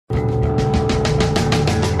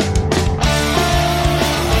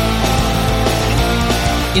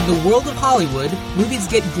In the world of Hollywood, movies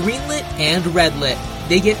get greenlit and redlit.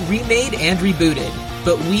 They get remade and rebooted.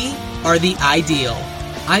 But we are the Ideal.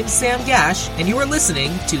 I'm Sam Gash, and you are listening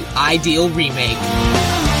to Ideal Remake.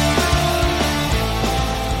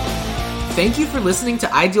 Thank you for listening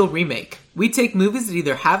to Ideal Remake. We take movies that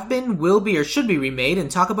either have been, will be, or should be remade and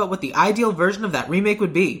talk about what the ideal version of that remake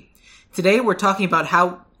would be. Today, we're talking about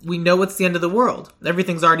how we know it's the end of the world.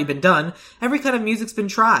 Everything's already been done. Every kind of music's been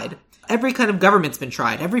tried. Every kind of government's been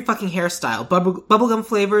tried. Every fucking hairstyle. Bubblegum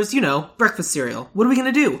flavors, breakfast cereal. What are we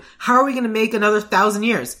gonna do? How are we gonna make another 1,000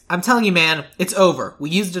 years? I'm telling you, man, it's over. We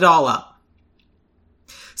used it all up.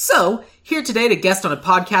 So, here today to guest on a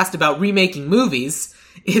podcast about remaking movies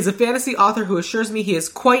is a fantasy author who assures me he is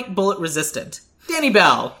quite bullet resistant. Danny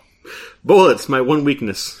Bell. Bullets, my one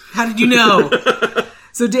weakness. How did you know?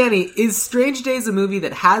 So Danny, is Strange Days a movie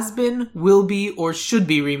that has been, will be, or should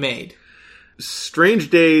be remade? Strange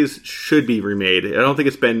Days should be remade. I don't think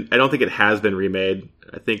it has been remade.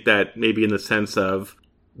 I think that maybe in the sense of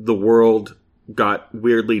the world got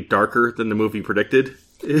weirdly darker than the movie predicted.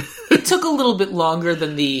 It took a little bit longer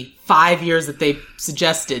than the 5 years that they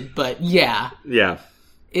suggested, but yeah. Yeah.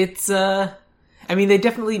 It's, they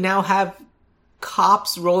definitely now have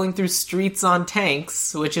cops rolling through streets on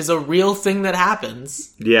tanks, which is a real thing that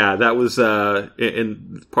happens. Yeah, that was,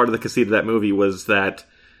 and part of the conceit of that movie was that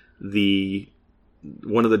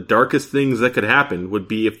one of the darkest things that could happen would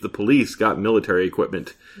be if the police got military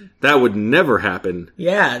equipment. That would never happen.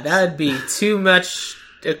 Yeah, that would be too much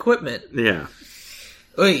equipment. Yeah.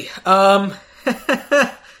 Oy,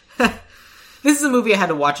 this is a movie I had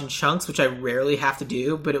to watch in chunks, which I rarely have to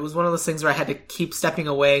do, but it was one of those things where I had to keep stepping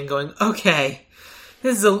away and going, okay,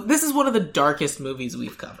 this is one of the darkest movies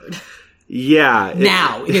we've covered. Yeah.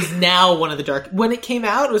 It is now one of the dark... When it came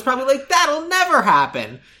out, it was probably like, that'll never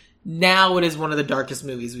happen. Now it is one of the darkest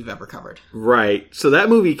movies we've ever covered. Right. So that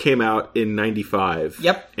movie came out in 95.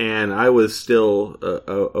 Yep. And I was still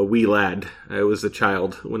a wee lad. I was a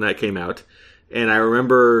child when that came out. And I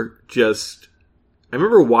remember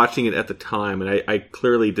watching it at the time, and I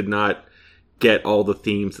clearly did not get all the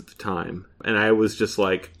themes at the time. And I was just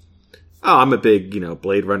like, oh, I'm a big,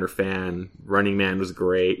 Blade Runner fan. Running Man was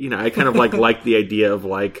great. I kind of liked the idea of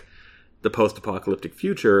the post-apocalyptic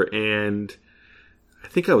future. And I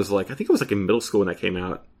think I was in middle school when that came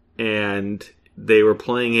out. And they were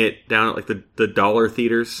playing it down at the dollar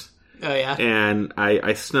theaters. Oh, yeah. And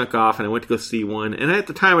I snuck off and I went to go see one. And at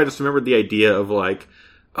the time, I just remembered the idea of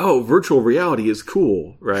oh, virtual reality is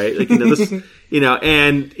cool, right? And a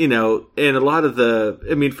lot of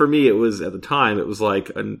for me, it was, at the time, it was like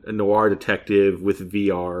a noir detective with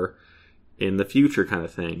VR in the future kind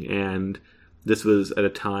of thing. And this was at a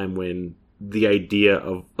time when the idea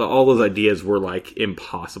of all those ideas were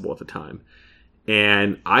impossible at the time.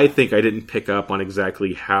 And I think I didn't pick up on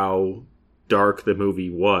exactly how dark the movie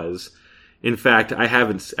was. In fact, I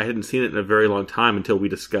hadn't seen it in a very long time until we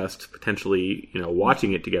discussed potentially,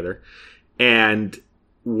 watching it together. And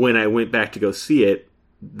when I went back to go see it,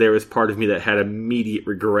 there was part of me that had immediate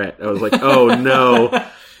regret. I was like, oh no,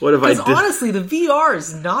 what have I done? Because honestly, the VR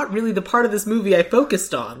is not really the part of this movie I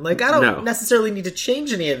focused on. I don't necessarily need to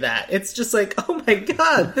change any of that. It's just oh my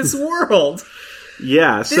god, this world.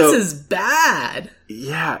 Yeah. This is bad.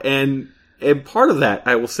 Yeah. And part of that,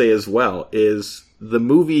 I will say as well, is the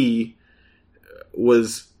movie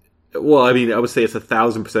was, I would say it's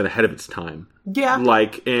 1,000% ahead of its time. Yeah.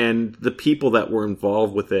 And the people that were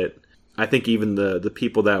involved with it, I think even the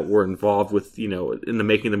people that were involved with, in the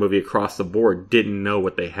making of the movie across the board didn't know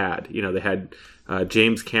what they had. They had,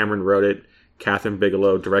 James Cameron wrote it, Catherine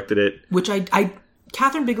Bigelow directed it. Which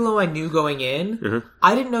Catherine Bigelow I knew going in. Mm-hmm.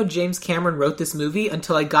 I didn't know James Cameron wrote this movie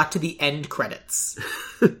until I got to the end credits.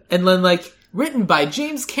 And then written by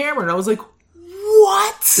James Cameron. I was like,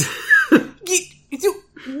 what?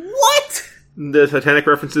 What? The Titanic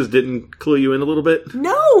references didn't clue you in a little bit?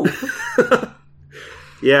 No!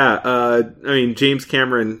 Yeah, James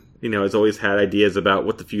Cameron, has always had ideas about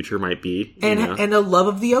what the future might be. And a love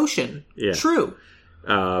of the ocean. Yeah. True.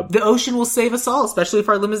 The ocean will save us all, especially if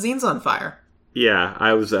our limousine's on fire. Yeah,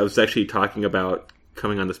 I was actually talking about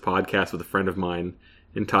coming on this podcast with a friend of mine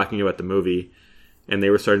and talking about the movie. And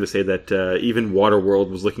they were starting to say that even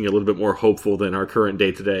Waterworld was looking a little bit more hopeful than our current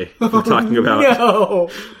day today. We're talking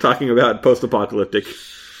about post-apocalyptic.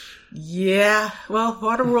 Yeah, well,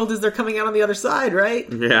 Waterworld is they're coming out on the other side, right?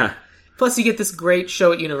 Yeah. Plus, you get this great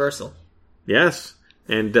show at Universal. Yes,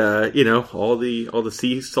 and all the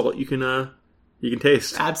sea salt you can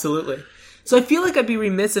taste. Absolutely. So I feel like I'd be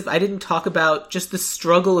remiss if I didn't talk about just the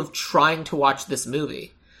struggle of trying to watch this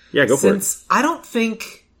movie. Yeah, go for it. Since I don't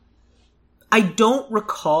think I don't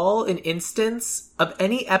recall an instance of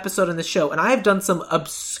any episode in the show, and I have done some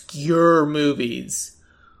obscure movies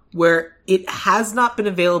where it has not been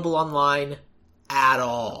available online at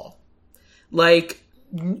all. Like,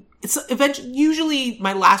 it's eventually, usually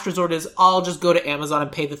my last resort is I'll just go to Amazon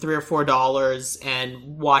and pay the $3 or $4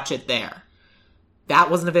 and watch it there.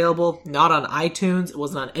 That wasn't available, not on iTunes, it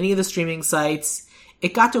wasn't on any of the streaming sites.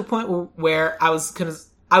 It got to a point where I was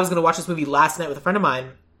gonna watch this movie last night with a friend of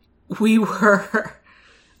mine.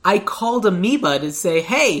 I called Amoeba to say,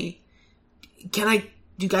 hey, do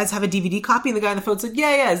you guys have a DVD copy? And the guy on the phone said,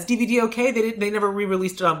 yeah, is DVD okay? They never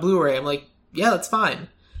re-released it on Blu-ray. I'm like, yeah, that's fine.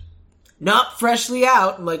 Not freshly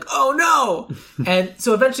out. I'm like, oh no. And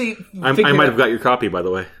so eventually I might have got your copy, by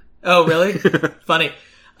the way. Oh, really? Funny.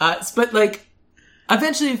 But like,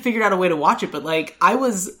 eventually figured out a way to watch it, but like, I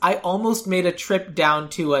almost made a trip down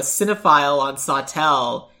to a Cinephile on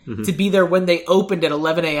Sawtelle to be there when they opened at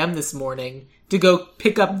 11 a.m. this morning to go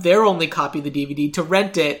pick up their only copy of the DVD, to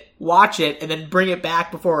rent it, watch it, and then bring it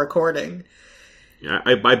back before recording. Yeah,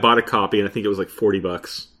 I bought a copy, and I think it was like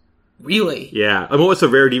 $40. Really? Yeah. I mean, it's a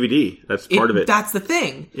rare DVD. That's part of it. That's the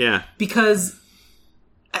thing. Yeah. Because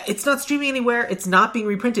it's not streaming anywhere. It's not being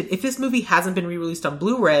reprinted. If this movie hasn't been re-released on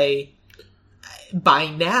Blu-ray by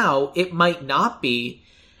now, it might not be.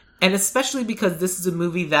 And especially because this is a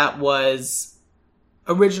movie that was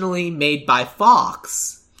originally made by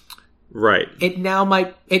Fox. Right. It now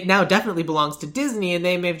definitely belongs to Disney, and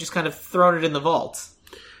they may have just kind of thrown it in the vault.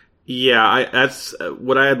 Yeah, that's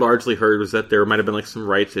what I had largely heard, was that there might have been like some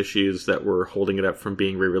rights issues that were holding it up from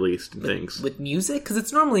being re-released and things. With music? Because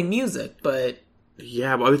it's normally music, but...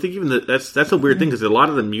 Yeah, but I think even that's a weird thing, because a lot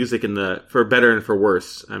of the music for better and for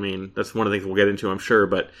worse, I mean, that's one of the things we'll get into, I'm sure,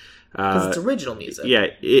 but... Because it's original music. Yeah,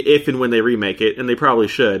 if and when they remake it, and they probably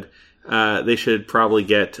should, they should probably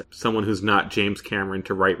get someone who's not James Cameron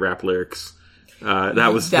to write rap lyrics.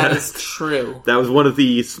 That is true. That was one of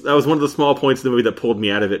the small points in the movie that pulled me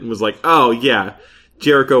out of it and was like, oh yeah,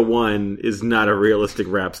 Jericho 1 is not a realistic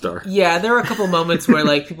rap star. Yeah, there were a couple moments where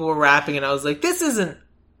like people were rapping and I was like, this isn't...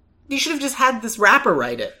 You should have just had this rapper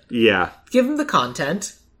write it. Yeah. Give him the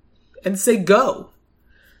content and say go.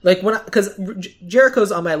 Like, because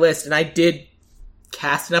Jericho's on my list, and I did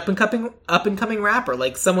cast an up and coming rapper,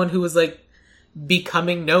 like someone who was like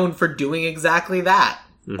becoming known for doing exactly that,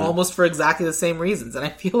 almost for exactly the same reasons. And I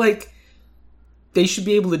feel like they should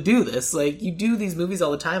be able to do this. Like, you do these movies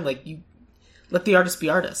all the time. Like, you let the artist be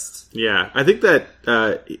artists. Yeah, I think that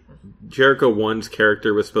Jericho 1's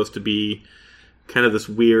character was supposed to be kind of this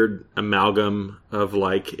weird amalgam of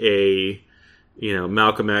like a,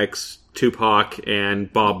 Malcolm X, Tupac,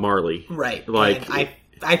 and Bob Marley. Right. Like, and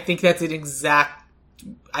I think that's exactly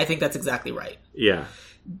right. Yeah.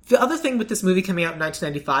 The other thing with this movie coming out in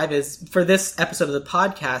 1995 is, for this episode of the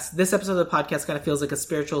podcast kind of feels like a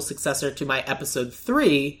spiritual successor to my episode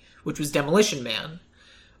 3, which was Demolition Man,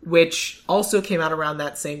 which also came out around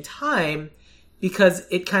that same time because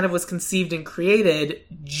it kind of was conceived and created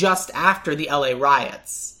just after the LA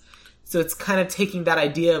riots. So it's kind of taking that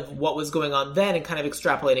idea of what was going on then and kind of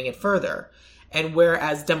extrapolating it further. And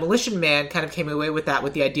whereas Demolition Man kind of came away with that,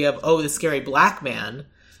 with the idea of, oh, the scary black man,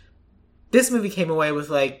 this movie came away with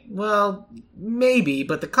like, well, maybe,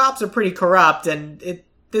 but the cops are pretty corrupt, and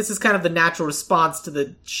this is kind of the natural response to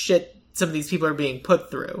the shit some of these people are being put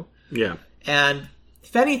through. Yeah. And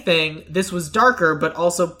if anything, this was darker, but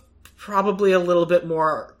also probably a little bit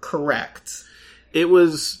more correct. It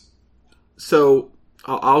was... So,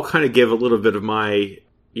 I'll kind of give a little bit of my,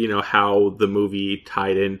 how the movie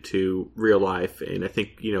tied into real life, and I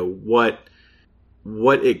think, what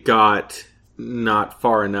it got not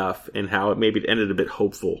far enough, and how it maybe ended a bit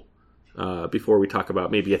hopeful, before we talk about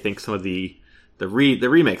maybe, I think, some of the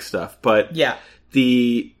remake stuff. But yeah,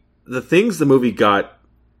 the things the movie got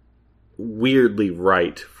weirdly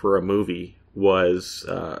right for a movie was,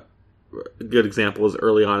 a good example is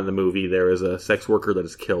early on in the movie, there is a sex worker that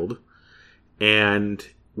is killed. And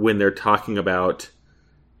when they're talking about,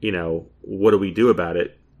 what do we do about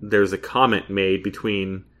it? There's a comment made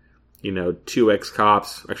between, 2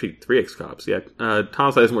 ex-cops, actually 3 ex-cops. Yeah.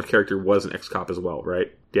 Tom Sizemore's character was an ex-cop as well,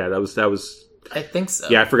 right? Yeah, that was. I think so.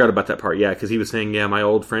 Yeah, I forgot about that part. Yeah, because he was saying, yeah, my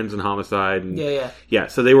old friends in homicide. And, yeah. Yeah,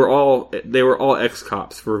 so they were all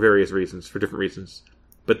ex-cops for various reasons, for different reasons.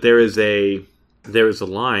 But there is a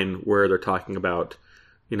line where they're talking about,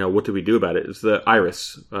 what do we do about it? It's the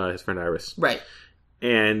Iris, his friend Iris. Right.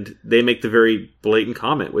 And they make the very blatant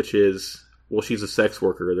comment, which is, well, she's a sex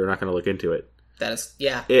worker. They're not going to look into it. That is,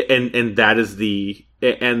 yeah. And that is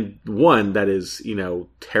that is,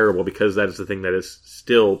 terrible, because that is the thing that is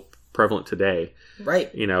still prevalent today. Right.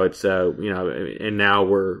 It's, and now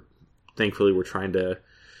we're thankfully we're trying to.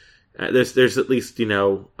 There's at least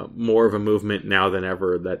more of a movement now than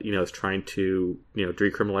ever that is trying to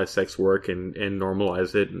decriminalize sex work and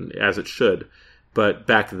normalize it, and as it should. But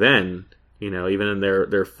back then, even in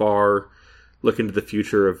their far look into the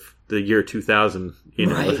future of the year 2000,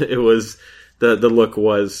 Right. it was the look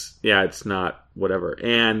was it's not whatever,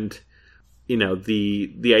 and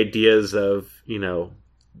the ideas of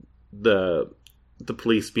the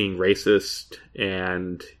police being racist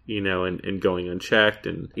and and going unchecked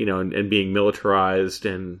and and being militarized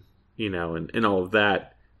and and all of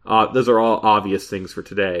that. Those are all obvious things for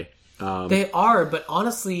today. They are, but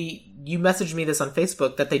honestly, you messaged me this on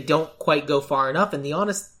Facebook that they don't quite go far enough, and the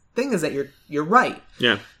honest thing is that you're right.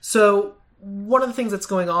 Yeah. So one of the things that's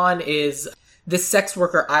going on is this sex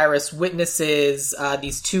worker Iris witnesses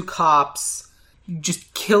these two cops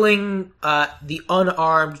just killing the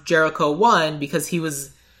unarmed Jericho 1 because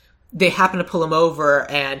they happen to pull him over,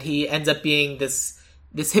 and he ends up being this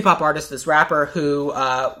hip-hop artist, this rapper who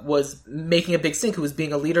was making a big stink, who was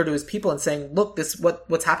being a leader to his people and saying, look,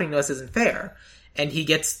 what's happening to us isn't fair. And he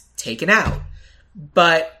gets taken out.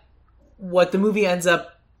 But what the movie ends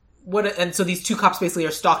up... and so these two cops basically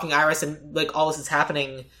are stalking Iris, and like all this is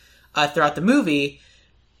happening throughout the movie.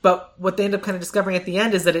 But what they end up kind of discovering at the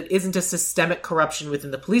end is that it isn't a systemic corruption within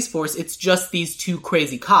the police force. It's just these two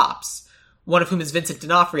crazy cops, one of whom is Vincent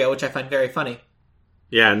D'Onofrio, which I find very funny.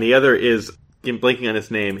 Yeah, and the other is, I'm blanking on his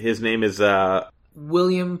name. His name is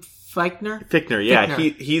William Fichtner. Fichtner, yeah.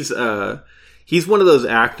 He's one of those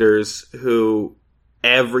actors who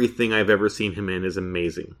everything I've ever seen him in is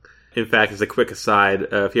amazing. In fact, as a quick aside,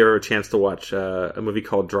 if you ever have a chance to watch a movie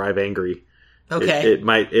called Drive Angry, okay,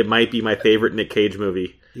 it might be my favorite Nick Cage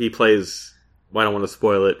movie. He plays... Well, I don't want to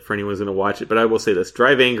spoil it for anyone who's going to watch it, but I will say this: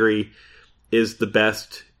 Drive Angry is the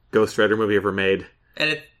best Ghost Rider movie ever made.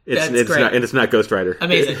 And it's great. It's not Ghost Rider.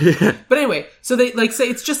 Amazing. But anyway, so they say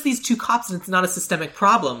it's just these two cops and it's not a systemic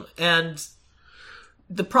problem. And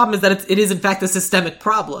the problem is that it is in fact a systemic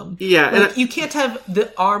problem. Yeah. You can't have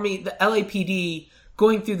the army, the LAPD,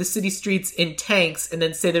 going through the city streets in tanks and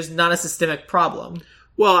then say there's not a systemic problem.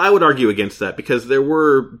 Well, I would argue against that because there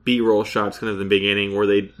were B-roll shots kind of in the beginning where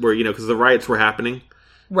because the riots were happening.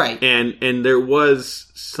 Right. And there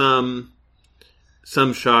was some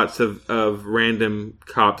shots of random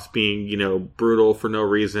cops being, brutal for no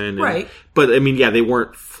reason. And, right. But, I mean, they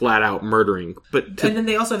weren't flat out murdering. And then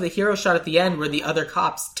they also have the hero shot at the end where the other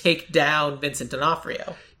cops take down Vincent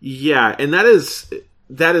D'Onofrio. Yeah, and that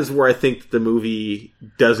is where I think the movie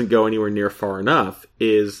doesn't go anywhere near far enough,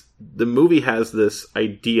 is the movie has this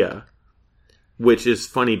idea, which is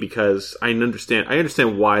funny because I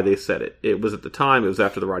understand why they said it. It was at the time, it was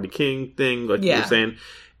after the Rodney King thing, like you were saying,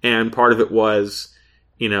 and part of it was,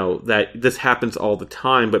 that this happens all the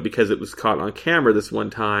time, but because it was caught on camera this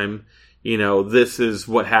one time, this is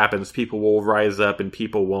what happens. People will rise up and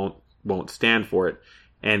people won't stand for it.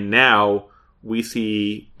 And now we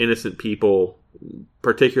see innocent people,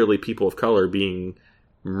 particularly people of color, being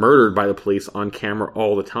murdered by the police on camera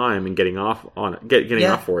all the time and getting off on it, getting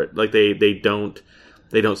off for it. Like they don't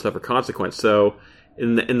suffer consequence. So,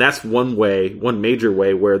 and that's one major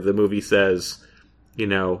way where the movie says,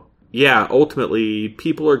 ultimately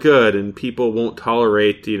people are good and people won't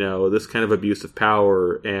tolerate, this kind of abuse of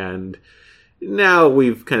power. And now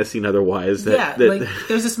we've kind of seen otherwise. There's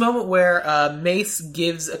this moment where Mace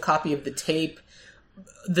gives a copy of the tape,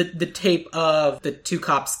 the tape of the two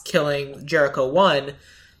cops killing Jericho 1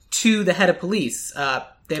 to the head of police.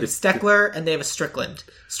 They have a Steckler and they have a Strickland.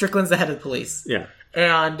 Strickland's the head of the police. Yeah.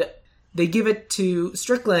 And they give it to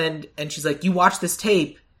Strickland and she's like, you watch this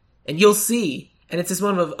tape and you'll see. And it's this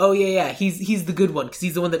moment of, he's the good one because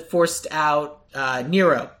he's the one that forced out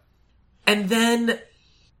Nero. And then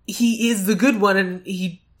he is the good one and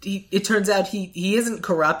it turns out he isn't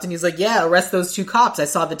corrupt and he's like, yeah, arrest those two cops. I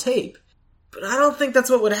saw the tape. But I don't think that's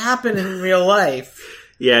what would happen in real life.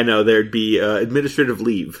 Yeah, no, there'd be administrative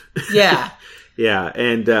leave. Yeah. Yeah,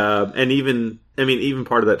 and even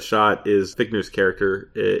part of that shot is Fichtner's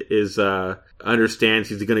character understands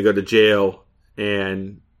he's going to go to jail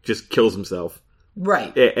and just kills himself.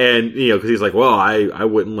 Right. And because he's like, well, I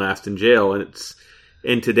wouldn't last in jail, and it's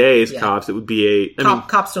in today's cops, it would be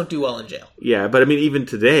cops don't do well in jail. Yeah, but even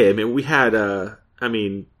today, we had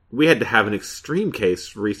we had to have an extreme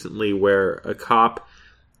case recently where a cop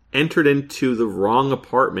entered into the wrong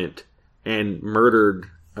apartment and murdered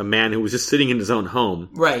a man who was just sitting in his own home.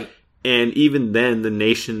 Right. And even then, the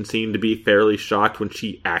nation seemed to be fairly shocked when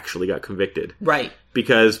she actually got convicted. Right.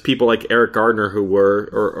 Because people like Eric Gardner, who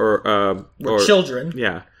were children.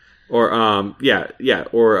 Yeah. Or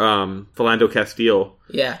Philando Castile.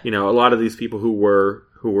 Yeah. A lot of these people who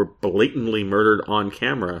who were blatantly murdered on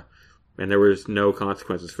camera, and there was no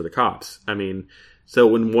consequences for the cops. I mean, so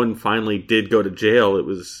when one finally did go to jail, it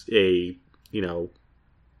was a,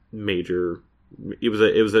 major... It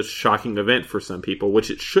was a shocking event for some people, which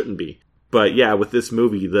it shouldn't be. But yeah, with this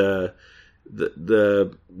movie, the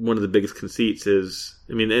one of the biggest conceits is,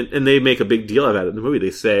 and they make a big deal out of it in the movie. They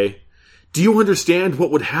say, "Do you understand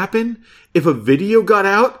what would happen if a video got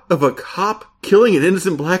out of a cop killing an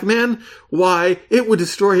innocent black man? Why, it would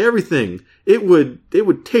destroy everything. It would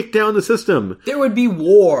take down the system. There would be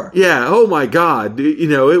war." Yeah. Oh my God.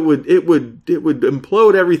 It would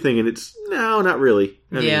implode everything. And it's no, not really.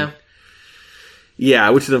 I mean, yeah,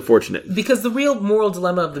 which is unfortunate. Because the real moral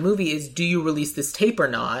dilemma of the movie is, do you release this tape or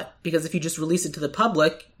not? Because if you just release it to the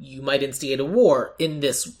public, you might instigate a war in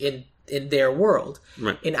their world.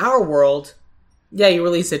 Right. In our world, yeah, you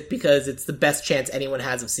release it because it's the best chance anyone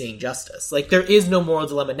has of seeing justice. Like, there is no moral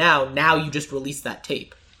dilemma now. Now you just release that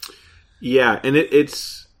tape. Yeah, and it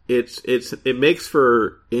makes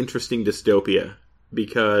for interesting dystopia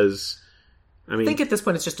because... I think at this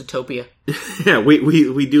point it's just utopia. Yeah,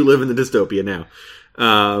 we do live in the dystopia now.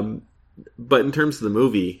 But in terms of the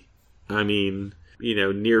movie,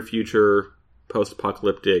 near future,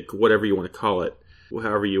 post-apocalyptic, whatever you want to call it,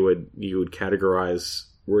 however you would categorize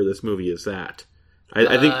where this movie is at.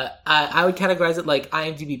 I think I would categorize it like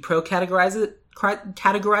IMDb Pro categorizes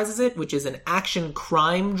it, which is an action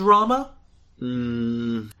crime drama.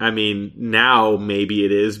 Now maybe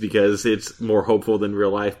it is because it's more hopeful than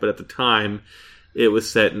real life, but at the time, it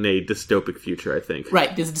was set in a dystopic future, I think.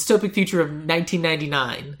 Right, there's a dystopic future of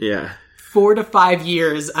 1999. Yeah. 4 to 5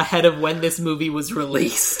 years ahead of when this movie was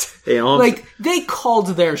released. Hey, they called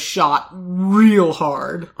their shot real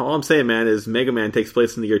hard. All I'm saying, man, is Mega Man takes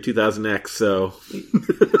place in the year 2000X, so...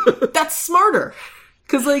 That's smarter.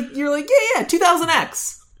 Because, you're like, yeah,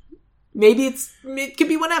 2000X. Maybe it could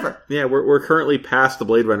be whenever. Yeah, we're currently past the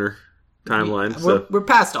Blade Runner timeline. We're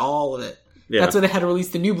past all of it. Yeah. That's why they had to release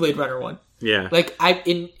the new Blade Runner one. Yeah.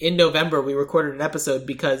 In November, we recorded an episode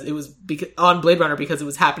because it was on Blade Runner because it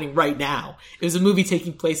was happening right now. It was a movie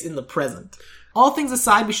taking place in the present. All things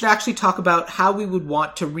aside, we should actually talk about how we would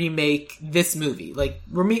want to remake this movie.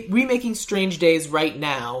 Remaking Strange Days right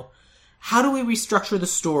now. How do we restructure the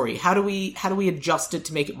story? How do we adjust it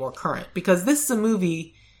to make it more current? Because this is a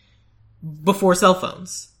movie before cell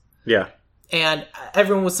phones. Yeah. And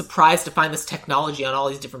everyone was surprised to find this technology on all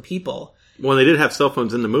these different people. Well, they did have cell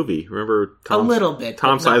phones in the movie. Remember, a little bit.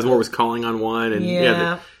 Tom Sizemore was calling on one,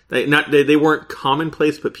 and they weren't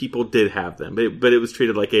commonplace, but people did have them. But it was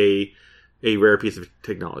treated like a rare piece of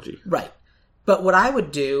technology, right? But what I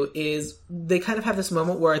would do is they kind of have this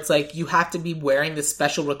moment where it's like you have to be wearing this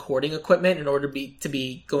special recording equipment in order to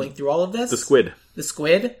be going through all of this. The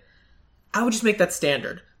squid. I would just make that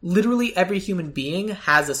standard. Literally every human being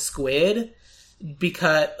has a squid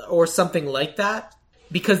or something like that.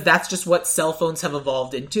 Because that's just what cell phones have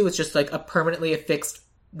evolved into. It's just like a permanently affixed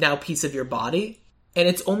now piece of your body. And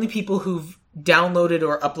it's only people who've downloaded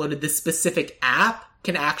or uploaded this specific app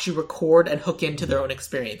can actually record and hook into their own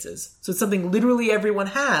experiences. So it's something literally everyone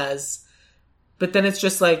has, but then it's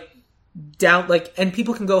just and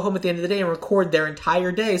people can go home at the end of the day and record their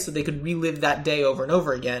entire day so they could relive that day over and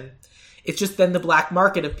over again. It's just then the black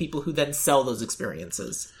market of people who then sell those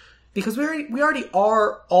experiences. Because we already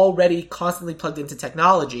are constantly plugged into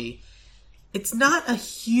technology. It's not a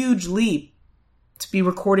huge leap to be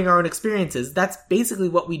recording our own experiences. That's basically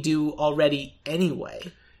what we do already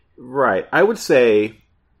anyway. Right. I would say,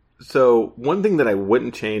 so one thing that I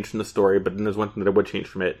wouldn't change from the story, but then there's one thing that I would change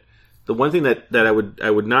from it. The one thing that I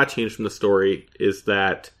would not change from the story is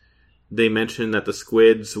that they mentioned that the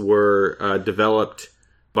squids were developed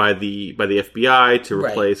by the FBI to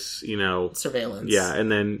replace, surveillance. Yeah, and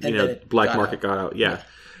then black market got out. Yeah.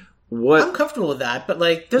 I'm comfortable with that, but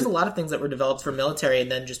there's a lot of things that were developed for military and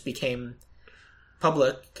then just became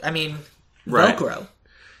public. Velcro.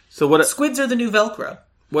 So squids are the new Velcro.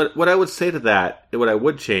 What I would say to that, what I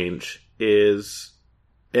would change is,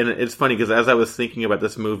 and it's funny because as I was thinking about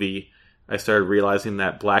this movie, I started realizing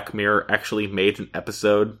that Black Mirror actually made an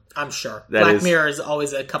episode. I'm sure. Black Mirror is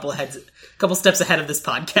always a couple steps ahead of this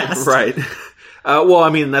podcast. Right.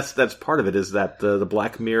 That's part of it, is that the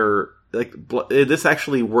Black Mirror, this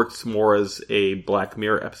actually works more as a Black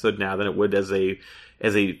Mirror episode now than it would as a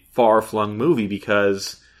far-flung movie,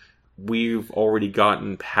 because we've already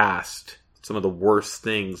gotten past some of the worst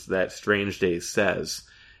things that Strange Days says,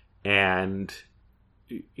 and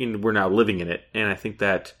we're now living in it. And I think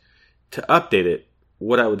that to update it,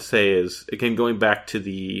 what I would say is, again, going back to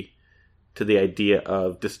the idea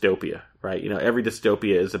of dystopia, right? Every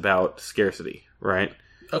dystopia is about scarcity, right?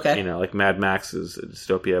 Okay. You know, like Mad Max is a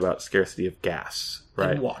dystopia about scarcity of gas,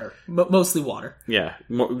 right? And water. Mostly water. Yeah,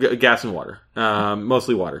 gas and water.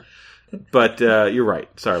 Mostly water. But you're right.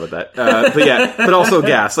 Sorry about that. But yeah, but also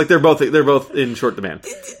gas. Like they're both in short demand.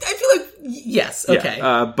 I feel like yes. Okay.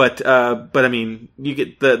 Yeah. But I mean, you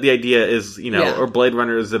get the idea is, you know, or Blade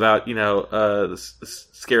Runner is about, you know, the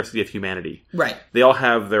scarcity of humanity. Right. They all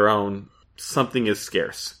have their own. Something is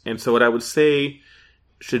scarce, and so what I would say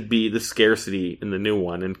should be the scarcity in the new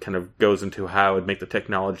one, and kind of goes into how I would make the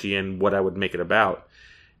technology and what I would make it about,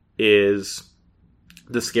 is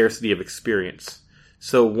the scarcity of experience.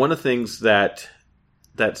 So one of the things that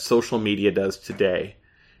social media does today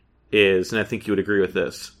is, and I think you would agree with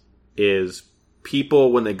this, is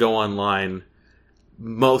people, when they go online,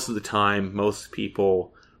 most of the time, most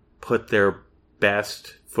people put their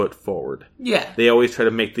best foot forward. Yeah. They always try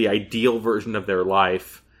to make the ideal version of their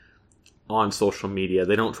life on social media.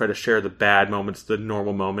 They don't try to share the bad moments, the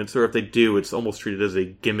normal moments, or if they do, it's almost treated as a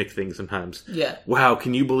gimmick thing sometimes. Yeah. Wow,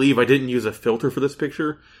 can you believe I didn't use a filter for this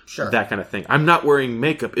picture? Sure. That kind of thing. I'm not wearing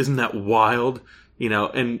makeup. Isn't that wild? You know,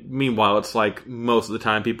 and meanwhile, it's like most of the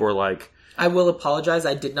time people are like, I will apologize.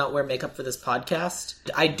 I did not wear makeup for this podcast.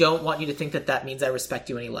 I don't want you to think that means I respect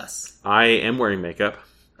you any less. I am wearing makeup.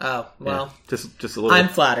 Oh, well. Yeah, just a little. I'm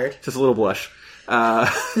flattered. Just a little blush.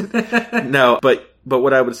 No, but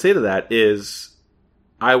what I would say to that is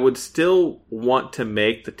I would still want to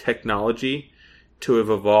make the technology to have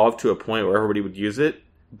evolved to a point where everybody would use it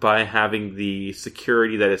by having the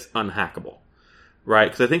security that it's unhackable, right?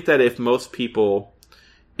 Because I think that if most people,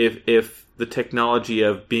 if the technology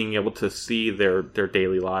of being able to see their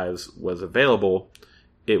daily lives was available,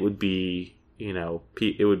 it would be, you know,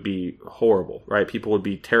 it would be horrible, right? People would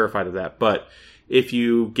be terrified of that. But if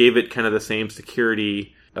you gave it kind of the same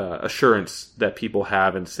security assurance that people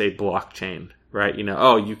have in, say, blockchain, right? You know,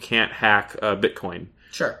 oh, you can't hack Bitcoin.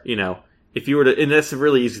 Sure. You know, if you were to, and that's a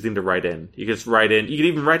really easy thing to write in. You can just write in, you can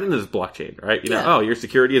even write in this blockchain, right? You know, oh, your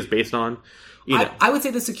security is based on, you know. I would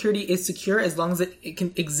say the security is secure as long as it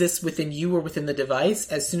can exist within you or within the device.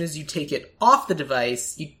 As soon as you take it off the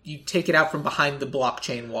device, you take it out from behind the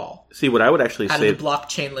blockchain wall. See, what I would actually say... out of the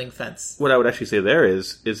blockchain link fence. What I would actually say there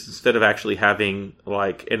is instead of actually having,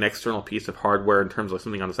 like, an external piece of hardware in terms of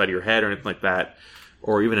something on the side of your head or anything like that,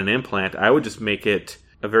 or even an implant, I would just make it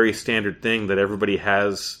a very standard thing that everybody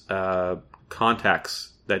has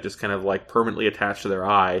contacts that just kind of, like, permanently attach to their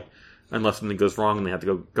eye, unless something goes wrong and they have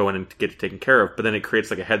to go in and get it taken care of. But then it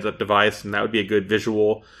creates like a heads-up device, and that would be a good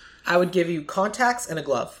visual. I would give you contacts and a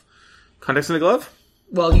glove. Contacts and a glove?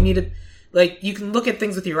 Well, you need to, like, you can look at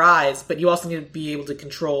things with your eyes, but you also need to be able to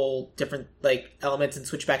control different, like, elements and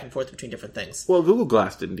switch back and forth between different things. Well, Google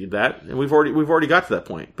Glass didn't need that, and we've already got to that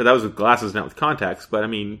point. But that was with glasses, not with contacts. But I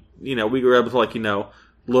mean, you know, we were able to, like, you know,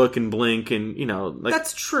 look and blink and, you know, like,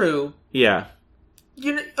 that's true. Yeah.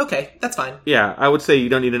 Okay, that's fine. Yeah, I would say you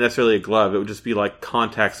don't need necessarily a glove. It would just be like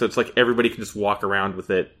contacts, so it's like everybody can just walk around with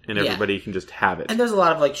it, and everybody can just have it. And there's a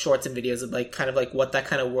lot of like shorts and videos of like kind of like what that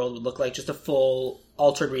kind of world would look like, just a full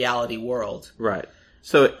altered reality world. Right.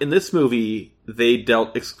 So in this movie, they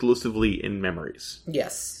dealt exclusively in memories.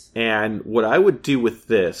 Yes. And what I would do with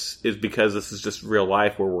this is, because this is just real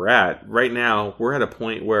life where we're at, right now, we're at a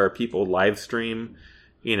point where people live stream.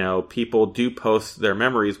 You know, people do post their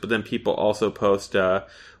memories, but then people also post, wow,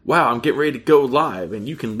 I'm getting ready to go live, and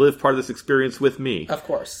you can live part of this experience with me. Of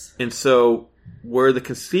course. And so, where the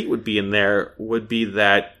conceit would be in there would be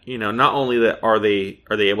that, you know, not only that are they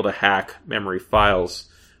able to hack memory files,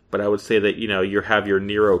 but I would say that, you know, you have your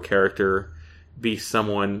Nero character be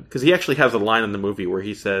someone, because he actually has a line in the movie where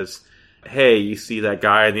he says, hey, you see that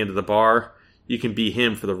guy at the end of the bar? You can be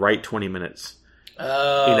him for the right 20 minutes.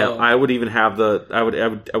 Oh. You know, I would even have I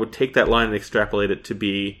would take that line and extrapolate it to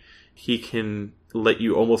be, he can let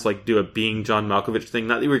you almost like do a being John Malkovich thing,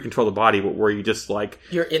 not that you control the body, but where you just like,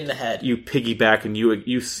 you're in the head, you piggyback and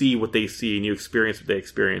you see what they see and you experience what they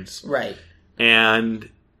experience. Right.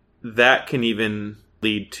 And that can even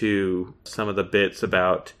lead to some of the bits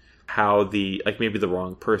about how maybe the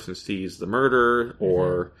wrong person sees the murder,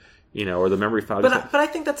 or you know, or the memory file. But I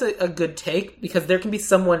think that's a good take, because there can be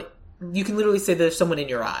someone. You can literally say there's someone in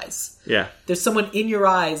your eyes. Yeah. There's someone in your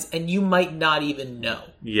eyes, and you might not even know.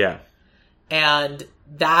 Yeah. And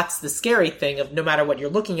that's the scary thing of, no matter what you're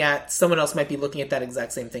looking at, someone else might be looking at that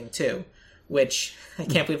exact same thing too. Which, I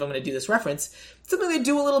can't believe I'm going to do this reference. It's something they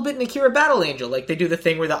do a little bit in Akira Battle Angel. Like, they do the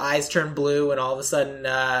thing where the eyes turn blue, and all of a sudden,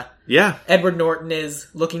 Edward Norton is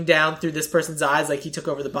looking down through this person's eyes like he took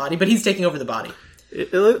over the body, but he's taking over the body.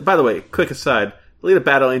 By the way, quick aside, Alita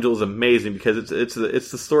Battle Angel is amazing because it's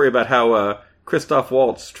the story about how Christoph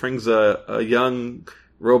Waltz strings a young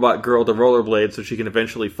robot girl to rollerblade so she can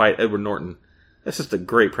eventually fight Edward Norton. That's just a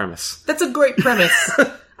great premise. That's a great premise.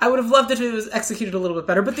 I would have loved it if it was executed a little bit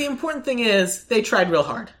better, but the important thing is they tried real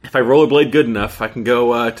hard. If I rollerblade good enough, I can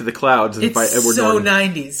go to the clouds and fight Edward Norton.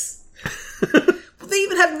 It's so 90s. They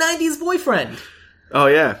even have 90s boyfriend. Oh,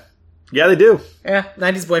 yeah. Yeah, they do. Yeah,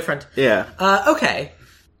 90s boyfriend. Yeah. Okay.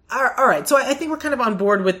 All right, so I think we're kind of on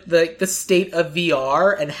board with the state of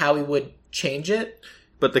VR and how we would change it.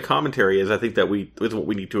 But the commentary is, I think, is what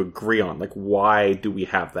we need to agree on. Like, why do we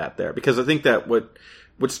have that there? Because I think that what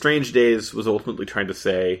Strange Days was ultimately trying to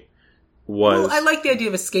say was... Well, I like the idea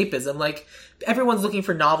of escapism. Like, everyone's looking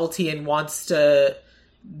for novelty and wants to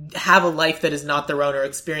have a life that is not their own or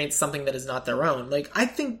experience something that is not their own. Like, I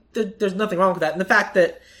think that there's nothing wrong with that. And the fact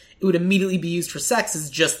that it would immediately be used for sex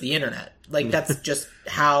is just the internet. Like, that's just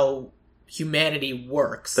how humanity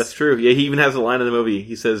works. That's true. Yeah, he even has a line in the movie.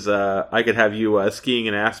 He says, I could have you skiing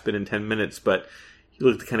in Aspen in 10 minutes, but you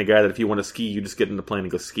look the kind of guy that if you want to ski, you just get in the plane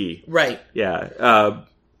and go ski. Right. Yeah.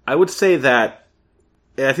 I would say that,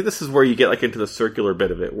 I think this is where you get like into the circular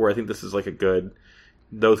bit of it, where I think this is like a good,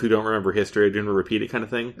 those who don't remember history are going to repeat it kind of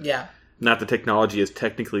thing. Yeah. Not that technology is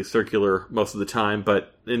technically circular most of the time,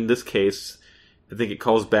 but in this case, I think it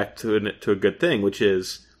calls back to a good thing, which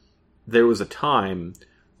is there was a time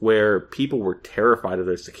where people were terrified of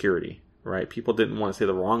their security, right? People didn't want to say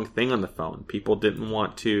the wrong thing on the phone. People didn't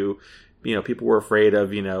want to, people were afraid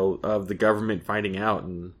of, of the government finding out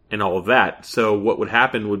and all of that. So what would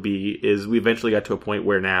happen is we eventually got to a point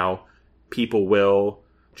where now people will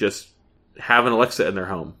just have an Alexa in their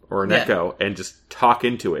home or an Echo and just talk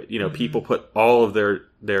into it. People put all of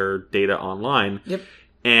their data online. Yep.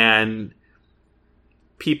 And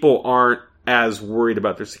people aren't as worried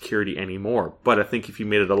about their security anymore. But I think if you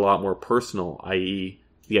made it a lot more personal, i.e.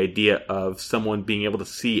 the idea of someone being able to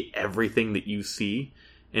see everything that you see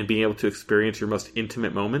and being able to experience your most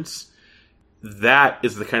intimate moments, that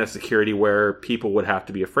is the kind of security where people would have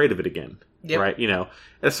to be afraid of it again. Yep. Right? At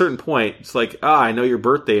a certain point, it's like, I know your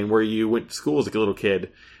birthday and where you went to school as a little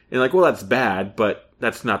kid. And like, well, that's bad, but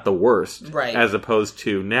that's not the worst. Right. As opposed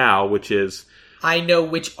to now, which is... I know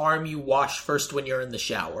which arm you wash first when you're in the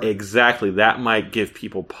shower. Exactly. That might give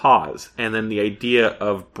people pause. And then the idea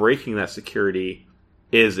of breaking that security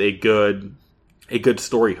is a good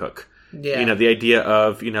story hook. Yeah. The idea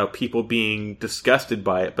of, people being disgusted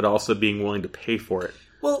by it, but also being willing to pay for it.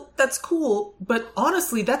 Well, that's cool, but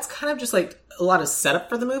honestly, that's kind of just like a lot of setup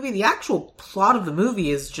for the movie. The actual plot of the movie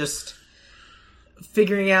is just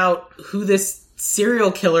figuring out who this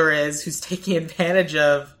serial killer is who's taking advantage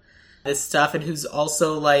of this stuff and who's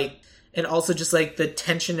also just like the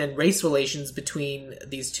tension and race relations between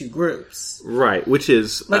these two groups. Right, which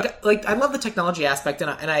is... Like I love the technology aspect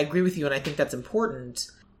and I agree with you and I think that's important.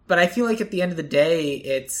 But I feel like at the end of the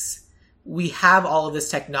day, we have all of this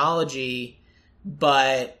technology,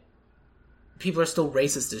 but people are still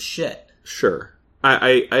racist as shit. Sure.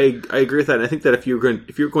 I agree with that. And I think that if you're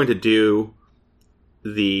going to do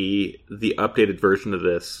the updated version of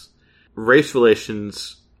this, race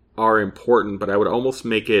relations are important, but I would almost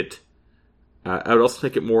make it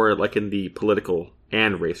more like in the political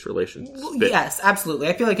and race relations. Yes, absolutely.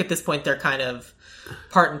 I feel like at this point they're kind of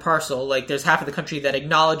part and parcel. Like there's half of the country that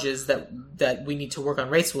acknowledges that we need to work on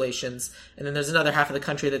race relations, and then there's another half of the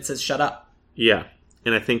country that says shut up. Yeah.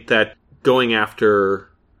 And I think that going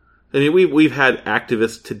after... we've had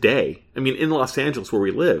activists today. In Los Angeles where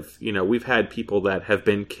we live, we've had people that have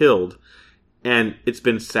been killed and it's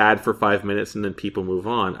been sad for 5 minutes and then people move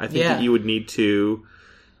on. I think that you would need to,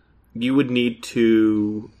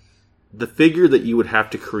 the figure that you would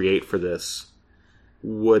have to create for this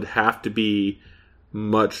would have to be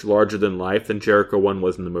much larger than life than Jericho 1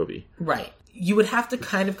 was in the movie. Right. You would have to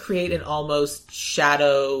kind of create an almost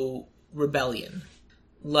shadow rebellion.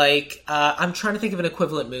 Like, I'm trying to think of an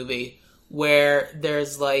equivalent movie where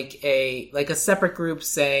there's like a separate group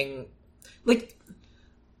saying, like,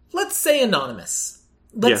 let's say Anonymous.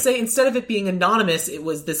 Let's say instead of it being Anonymous, it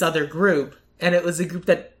was this other group, and it was a group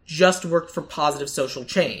that just worked for positive social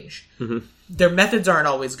change. Mm-hmm. Their methods aren't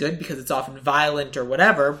always good because it's often violent or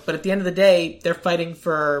whatever, but at the end of the day, they're fighting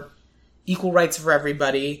for equal rights for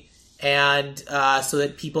everybody, and so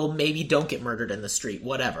that people maybe don't get murdered in the street,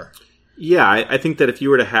 whatever. Yeah, I think that if you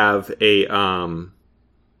were to have a...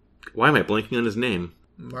 why am I blanking on his name?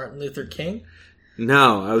 Martin Luther King?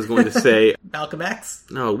 No, I was going to say... Malcolm X?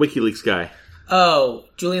 No, WikiLeaks guy. Oh,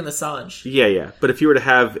 Julian Assange. Yeah. But if you were to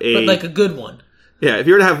have a... But like a good one. Yeah, if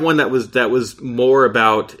you were to have one that was more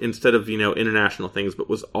about, instead of, international things, but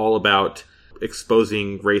was all about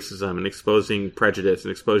exposing racism and exposing prejudice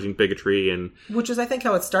and exposing bigotry and... Which is, I think,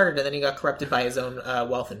 how it started, and then he got corrupted by his own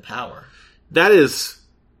wealth and power. That is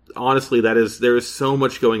honestly, there is so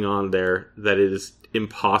much going on there that it is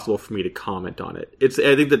impossible for me to comment on it.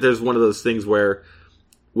 I think that there's one of those things where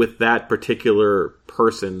with that particular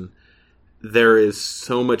person, there is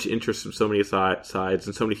so much interest from so many sides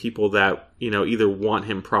and so many people that, either want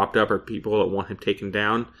him propped up or people that want him taken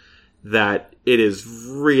down, that it is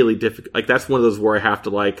really difficult. Like, that's one of those where I have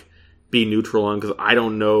to, be neutral on, because I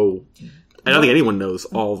don't know. I don't think anyone knows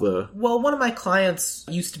all the... Well, one of my clients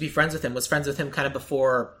used to be friends with him, was friends with him kind of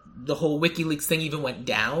before the whole WikiLeaks thing even went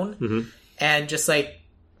down. Mm-hmm. And just,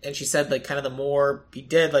 and she said, kind of the more he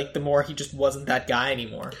did, the more he just wasn't that guy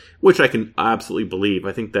anymore. Which I can absolutely believe.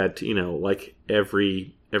 I think that,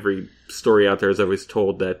 every story out there is always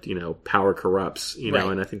told that, power corrupts, right.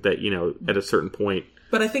 And I think that, at a certain point...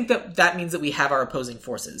 But I think that means that we have our opposing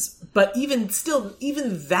forces. But even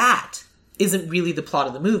that isn't really the plot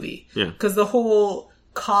of the movie. Yeah. Because the whole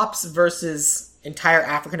cops versus entire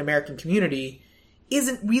African-American community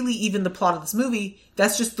isn't really even the plot of this movie.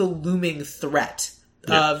 That's just the looming threat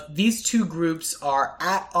of these two groups are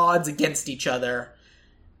at odds against each other.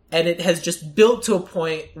 And it has just built to a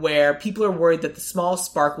point where people are worried that the small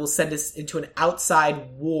spark will send us into an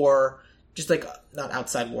outside war, just not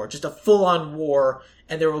outside war, just a full-on war,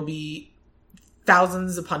 and there will be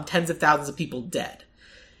thousands upon tens of thousands of people dead.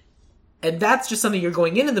 And that's just something you're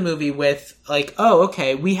going into the movie with, oh,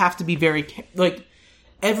 okay, we have to be very,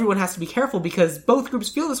 everyone has to be careful because both groups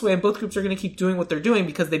feel this way and both groups are going to keep doing what they're doing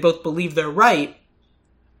because they both believe they're right.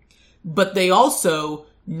 But they also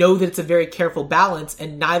know that it's a very careful balance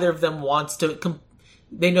and neither of them wants to...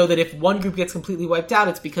 they know that if one group gets completely wiped out,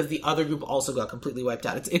 it's because the other group also got completely wiped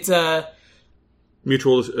out. It's a...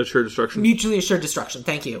 Mutually assured destruction. Mutually assured destruction,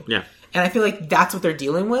 thank you. Yeah. And I feel like that's what they're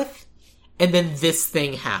dealing with. And then this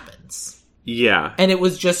thing happens. Yeah. And it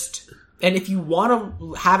was just... And if you want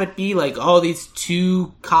to have it be these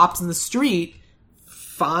two cops in the street,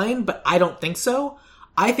 fine, but I don't think so.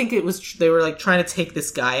 I think it was... They were, trying to take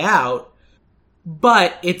this guy out.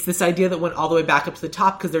 But it's this idea that went all the way back up to the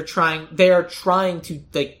top because they are trying to...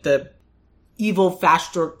 the evil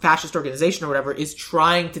fascist organization or whatever is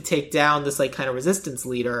trying to take down this kind of resistance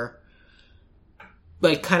leader,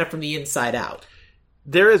 kind of from the inside out.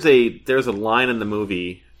 There's a line in the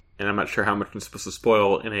movie, and I'm not sure how much I'm supposed to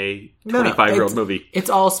spoil in a 25-year-old movie.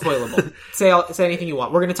 It's all spoilable. say anything you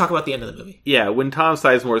want. We're going to talk about the end of the movie. Yeah, when Tom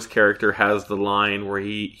Sizemore's character has the line where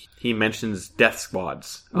he mentions death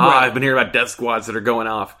squads. Right. I've been hearing about death squads that are going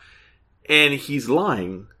off. And he's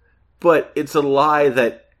lying. But it's a lie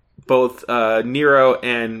that both Nero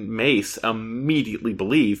and Mace immediately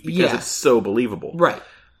believe because it's so believable. Right.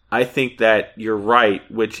 I think that you're right,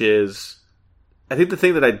 which is... I think the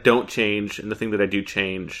thing that I don't change and the thing that I do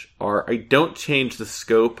change are I don't change the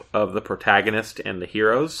scope of the protagonist and the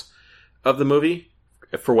heroes of the movie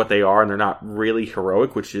for what they are, and they're not really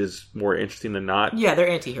heroic, which is more interesting than not. Yeah, they're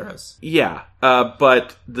anti-heroes. Yeah,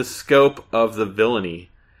 but the scope of the villainy,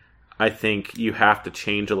 I think you have to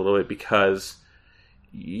change a little bit because...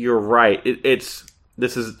 You're right. This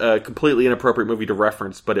is a completely inappropriate movie to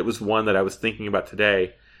reference, but it was one that I was thinking about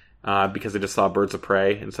today because I just saw Birds of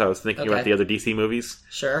Prey, and so I was thinking about the other DC movies.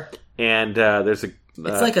 Sure. And there's a...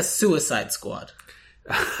 it's like a Suicide Squad.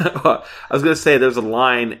 I was going to say there's a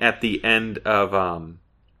line at the end of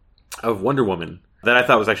Wonder Woman that I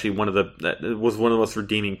thought was actually one of the most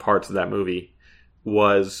redeeming parts of that movie,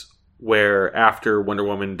 was where after Wonder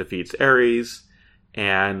Woman defeats Ares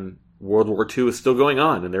and World War II is still going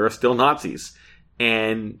on, and there are still Nazis.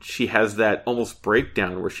 And she has that almost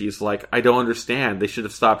breakdown where she's like, I don't understand. They should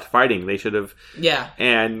have stopped fighting. They should have... Yeah.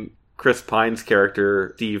 And Chris Pine's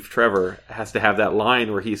character, Steve Trevor, has to have that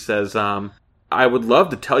line where he says, I would love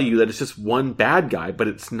to tell you that it's just one bad guy, but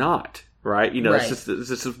it's not, right? Right. This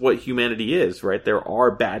is what humanity is, right? There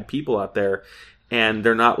are bad people out there, and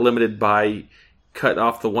they're not limited by cut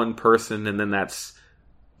off the one person, and then that's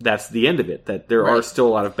the end of it, that there are still a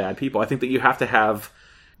lot of bad people. I think that you have to have...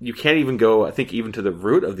 You can't even go, I think, even to the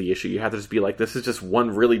root of the issue. You have to just be like, this is just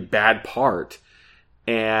one really bad part.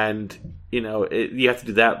 And, you have to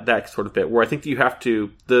do that sort of bit. Where I think that you have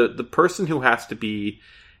to... The person who has to be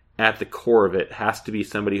at the core of it has to be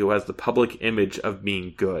somebody who has the public image of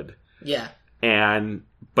being good. Yeah.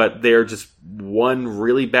 But they're just one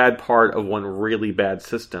really bad part of one really bad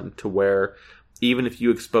system, to where even if you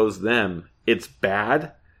expose them, it's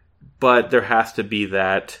bad. But there has to be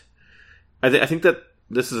that... I think that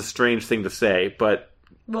this is a strange thing to say, but...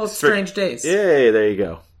 Well, Strange Days. Yay, there you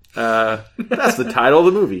go. That's the title of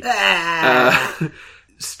the movie.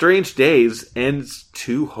 Strange Days ends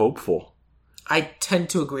too hopeful. I tend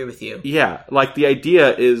to agree with you. Yeah, the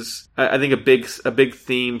idea is... I think a big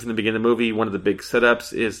theme from the beginning of the movie, one of the big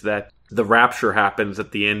setups, is that the rapture happens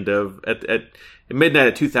at the end of at midnight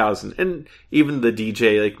at 2000, and even the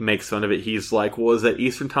DJ like makes fun of it. He's like, "Well, is that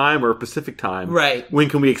Eastern time or Pacific time? Right. When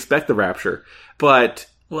can we expect the rapture?" But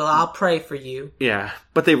well, I'll pray for you. yeah,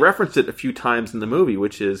 but they referenced it a few times in the movie,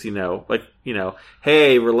 which is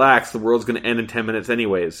hey, relax, the world's going to end in 10 minutes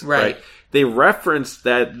anyways. Right. They referenced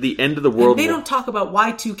that the end of the world. And they don't talk about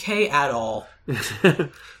Y2K at all.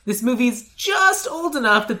 This movie's just old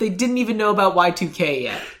enough that they didn't even know about Y2K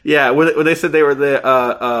yet. Yeah, when they said they were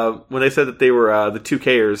when they said that they were the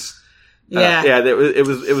 2Kers. Yeah, it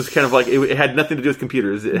was kind of like it had nothing to do with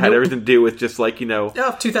computers. It had everything to do with just like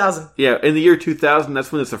 2000. Yeah, in the year 2000,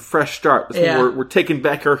 that's when it's a fresh start. That's when we're taking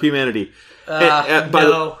back our humanity.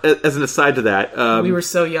 As an aside to that, we were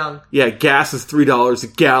so young. Yeah, gas is $3 a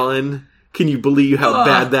gallon. Can you believe how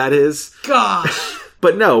bad that is? Gosh.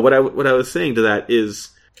 But no, what I was saying to that is,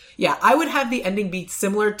 yeah, I would have the ending be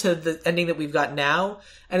similar to the ending that we've got now.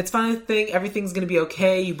 And it's fine to think everything's going to be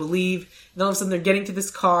okay. You believe. And all of a sudden they're getting to this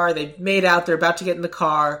car. They've made out. They're about to get in the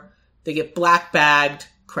car. They get black bagged.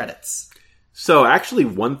 Credits. So actually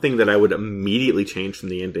one thing that I would immediately change from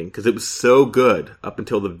the ending, because it was so good up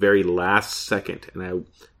until the very last second. And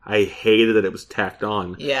I hated that it was tacked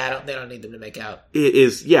on. Yeah, they don't need them to make out. It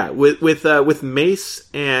is, yeah. With Mace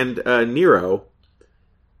and Nero,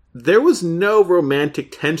 there was no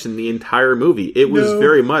romantic tension the entire movie. It was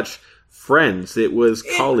very much friends. It was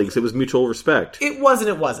colleagues. It was mutual respect. It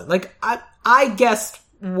wasn't. Like, I guessed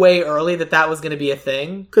way early that was going to be a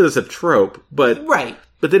thing. Because it's a trope, but... Right.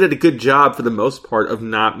 But they did a good job, for the most part, of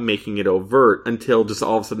not making it overt until just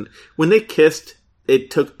all of a sudden... When they kissed,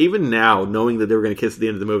 it took... Even now, knowing that they were going to kiss at the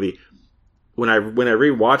end of the movie, when I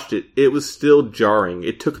rewatched it, it was still jarring.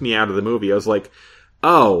 It took me out of the movie. I was like...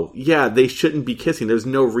 Oh, yeah, they shouldn't be kissing. There's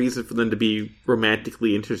no reason for them to be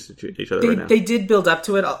romantically interested in each other right now. They did build up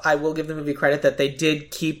to it. I will give the movie credit that they did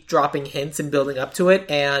keep dropping hints and building up to it.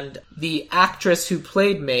 And the actress who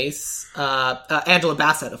played Mace, Angela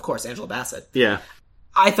Bassett, of course, Angela Bassett. Yeah.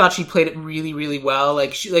 I thought she played it really, really well.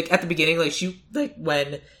 Like, at the beginning,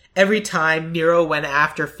 when every time Nero went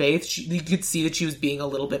after Faith, you could see that she was being a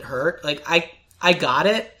little bit hurt. Like, I got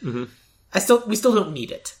it. Mm-hmm. We still don't need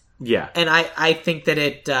it. Yeah. And I think that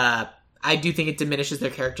I do think it diminishes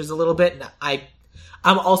their characters a little bit. And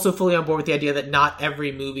I'm also fully on board with the idea that not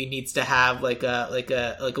every movie needs to have like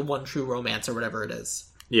a one true romance or whatever it is.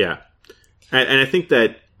 Yeah. And I think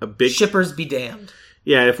that a big... Shippers be damned.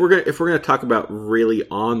 Yeah, if we're gonna talk about really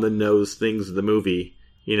on the nose things of the movie,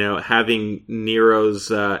 having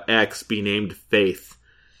Nero's ex be named Faith,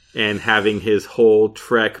 and having his whole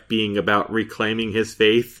trek being about reclaiming his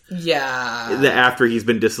faith. Yeah. After he's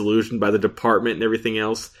been disillusioned by the department and everything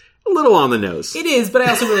else. A little on the nose. It is, but I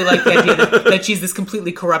also really like the idea that she's this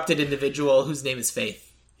completely corrupted individual whose name is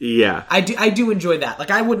Faith. Yeah. I do enjoy that.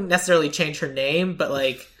 Like, I wouldn't necessarily change her name, but,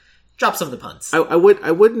 like, drop some of the puns.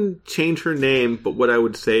 I wouldn't change her name, but what I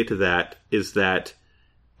would say to that is that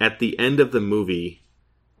at the end of the movie,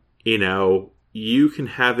 you can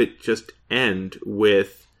have it just end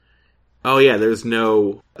with, oh yeah, there's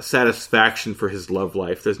no satisfaction for his love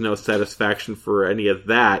life. There's no satisfaction for any of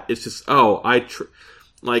that. It's just,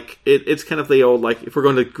 it's kind of the old, like, if we're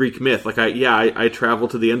going to Greek myth, like, I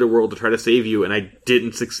traveled to the underworld to try to save you and I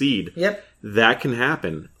didn't succeed. Yep. That can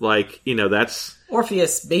happen. Like, that's...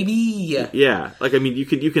 Orpheus, baby! Yeah. Like, I mean, you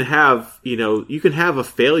can have a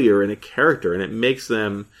failure in a character and it makes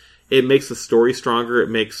the story stronger. It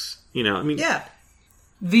makes, Yeah.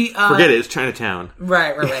 Forget it, it's Chinatown.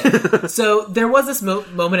 Right. So there was this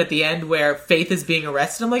moment at the end where Faith is being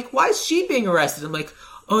arrested. I'm like, why is she being arrested? I'm like,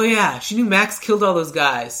 oh yeah, she knew Max killed all those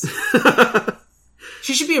guys.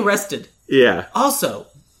 She should be arrested. Yeah. Also,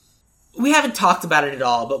 we haven't talked about it at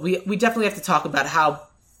all, but we definitely have to talk about how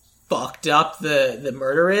fucked up the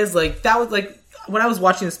murder is. Like, that was like, when I was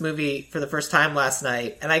watching this movie for the first time last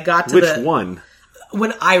night, and I got to Which one?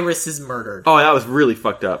 When Iris is murdered. Oh, that was really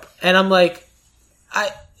fucked up. And I'm like,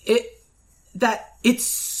 it's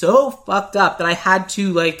so fucked up that I had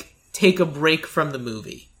to, like, take a break from the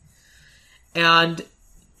movie. And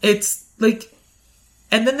it's like,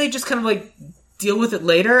 and then they just kind of like deal with it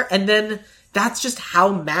later, and then that's just how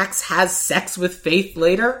Max has sex with Faith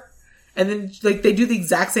later. And then, like, they do the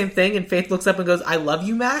exact same thing, and Faith looks up and goes, I love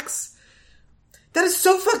you, Max? That is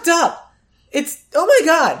so fucked up. It's, oh my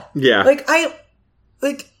god. Yeah.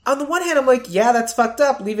 On the one hand, I'm like, yeah, that's fucked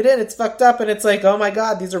up. Leave it in. It's fucked up. And it's like, oh my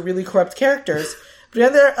god, these are really corrupt characters. But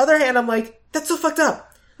on the other hand, I'm like, that's so fucked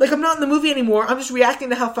up. Like, I'm not in the movie anymore. I'm just reacting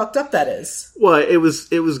to how fucked up that is. Well, it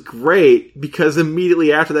was great because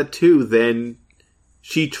immediately after that, too, then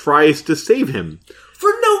she tries to save him. For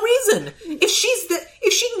no reason. If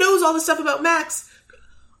she knows all this stuff about Max,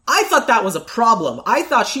 I thought that was a problem. I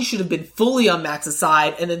thought she should have been fully on Max's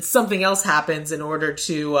side, and then something else happens in order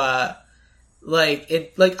to, I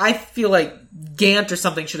feel like Gant or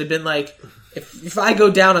something should have been like, if I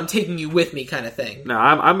go down, I'm taking you with me kind of thing. No,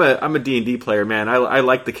 I'm a D&D player, man. I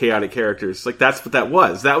like the chaotic characters. Like, that's what that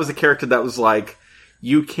was. That was a character that was like,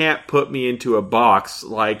 you can't put me into a box.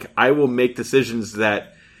 Like, I will make decisions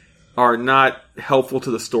that are not helpful to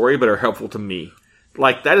the story, but are helpful to me.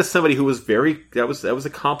 Like, that is somebody who was that was a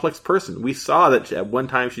complex person. We saw that at one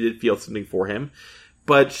time she did feel something for him,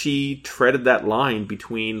 but she treaded that line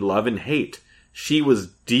between love and hate. She was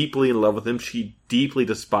deeply in love with him. She deeply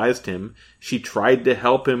despised him. She tried to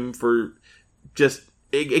help him for just,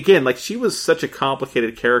 again, like, she was such a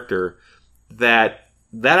complicated character that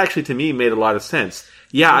actually to me made a lot of sense.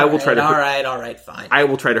 Yeah, I will try to... All right, fine. I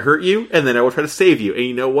will try to hurt you, and then I will try to save you. And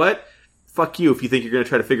you know what? Fuck you if you think you're going to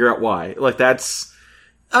try to figure out why. Like, that's...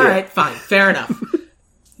 All right, fine. Fair enough.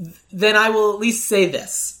 Then I will at least say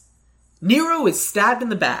this. Nero is stabbed in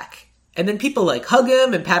the back, and then people, like, hug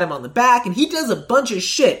him and pat him on the back, and he does a bunch of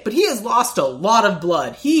shit, but he has lost a lot of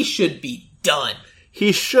blood. He should be done.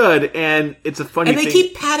 He should, and it's a funny thing. And they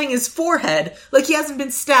keep patting his forehead like he hasn't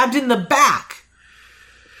been stabbed in the back.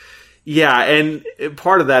 Yeah, and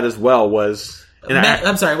part of that as well was...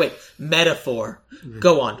 I'm sorry, wait. Metaphor.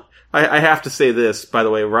 Go on. I have to say this, by the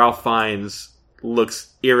way. Ralph Fiennes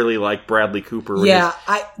looks eerily like Bradley Cooper. Yeah,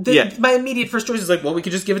 my immediate first choice is like, well, we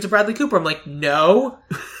could just give it to Bradley Cooper. I'm like, no.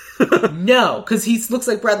 No, because he looks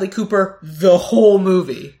like Bradley Cooper the whole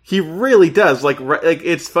movie. He really does. Like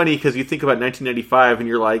it's funny because you think about 1995 and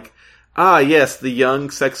you're like, ah, yes, the young,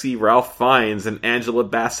 sexy Ralph Fiennes and Angela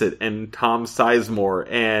Bassett and Tom Sizemore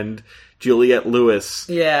and Juliette Lewis.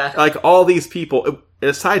 Yeah. Like, all these people.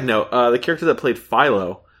 A side note, the character that played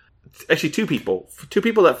Philo, actually two people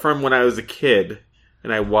that from when I was a kid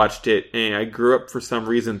and I watched it, and I grew up for some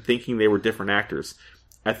reason thinking they were different actors.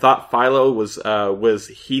 I thought Philo was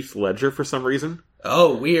Heath Ledger for some reason.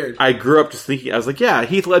 Oh, weird. I grew up just thinking, I was like, yeah,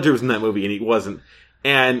 Heath Ledger was in that movie, and he wasn't.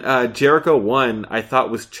 And Jericho 1, I thought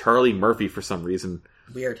was Charlie Murphy for some reason.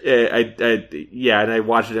 Weird. And I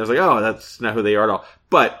watched it and I was like, oh, that's not who they are at all.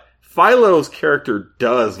 But Philo's character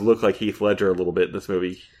does look like Heath Ledger a little bit in this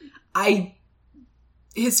movie.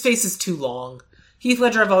 His face is too long. Heath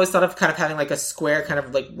Ledger, I've always thought of kind of having like a square, kind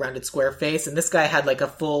of like rounded square face, and this guy had like a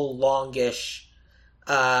full longish,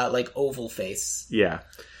 like oval face. Yeah.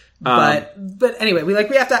 But anyway, we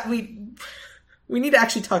need to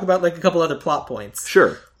actually talk about like a couple other plot points.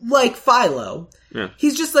 Sure. Like Philo. Yeah.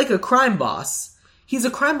 He's just like a crime boss. He's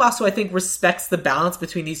a crime boss who I think respects the balance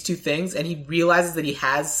between these two things, and he realizes that he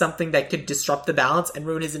has something that could disrupt the balance and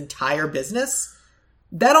ruin his entire business.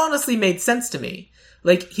 That honestly made sense to me.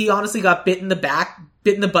 Like, he honestly got bit in the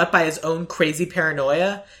butt by his own crazy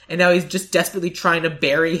paranoia, and now he's just desperately trying to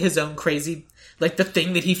bury his own crazy, like, the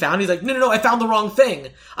thing that he found. He's like, no, I found the wrong thing.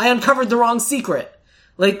 I uncovered the wrong secret.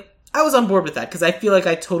 Like, I was on board with that, because I feel like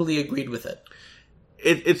I totally agreed with it.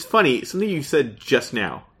 It's funny, something you said just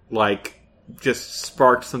now, like, just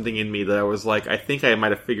sparked something in me that I was like, I think I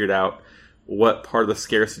might have figured out what part of the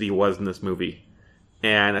scarcity was in this movie.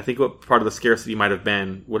 And I think what part of the scarcity would have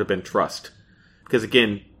been trust. Because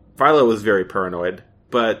again, Philo was very paranoid,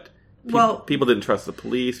 but people didn't trust the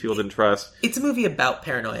police, people didn't trust... It's a movie about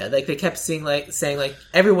paranoia. Like, they kept saying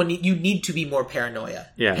everyone, you need to be more paranoia.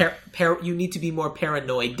 Yeah. You need to be more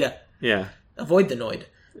paranoid. Yeah. Avoid the noid.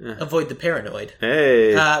 Yeah. Avoid the paranoid.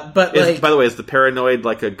 Hey. But by the way, is the paranoid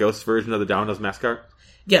like a ghost version of the Domino's mascot?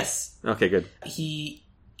 Yes. Okay, good. He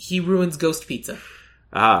ruins ghost pizza.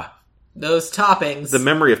 Ah. Those toppings. The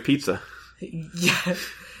memory of pizza. Yeah.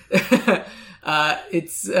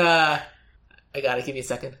 I gotta give you a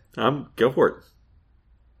second. Go for it.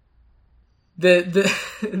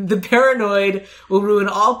 The paranoid will ruin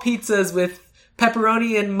all pizzas with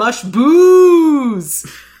pepperoni and mush booze.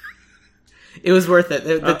 It was worth it.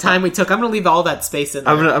 The time we took. I'm going to leave all that space in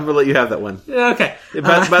there. I'm going to let you have that one. Okay.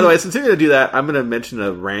 By the way, since you're going to do that, I'm going to mention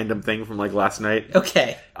a random thing from like last night.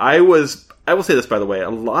 Okay. I will say this, by the way.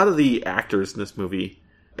 A lot of the actors in this movie,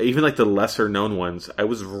 even like the lesser known ones, I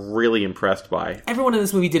was really impressed by. Everyone in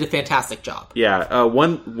this movie did a fantastic job. Yeah.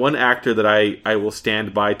 One actor that I will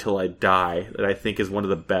stand by till I die, that I think is one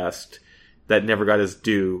of the best, that never got his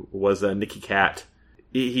due, was Nicky Katt.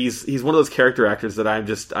 He's one of those character actors that I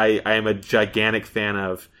am a gigantic fan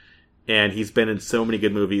of, and he's been in so many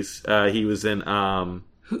good movies. He was in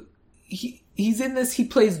he's in this. He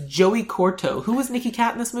plays Joey Corto. Who was Nicky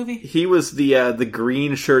Katt in this movie? He was the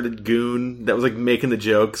green shirted goon that was like making the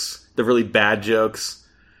jokes, the really bad jokes.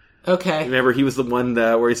 Okay, remember he was the one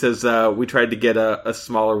where he says we tried to get a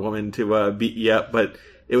smaller woman to beat you up, but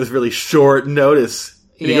it was really short notice.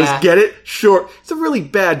 And he goes, get it? Sure. It's a really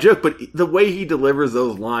bad joke, but the way he delivers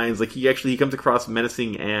those lines, like he comes across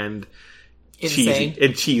menacing and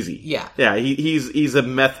cheesy. Yeah. Yeah, he's a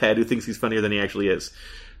meth head who thinks he's funnier than he actually is.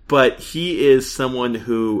 But he is someone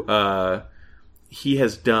who, he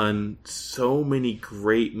has done so many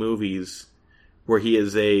great movies where he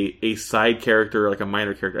is a side character, like a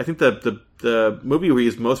minor character. I think the movie where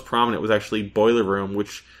he's most prominent was actually Boiler Room,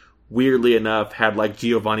 which weirdly enough had like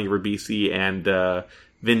Giovanni Ribisi and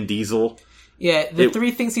Vin Diesel. Yeah, the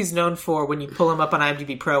three things he's known for when you pull him up on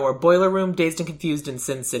IMDb Pro are Boiler Room, Dazed and Confused, and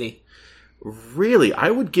Sin City. Really?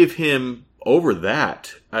 I would give him over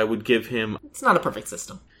that. I would give him... It's not a perfect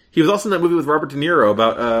system. He was also in that movie with Robert De Niro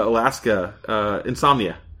about Alaska,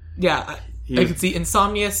 Insomnia. Yeah, I can see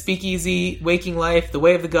Insomnia, Speakeasy, Waking Life, The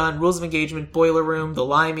Way of the Gun, Rules of Engagement, Boiler Room, The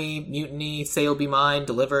Limey, Mutiny, Say You'll Be Mine,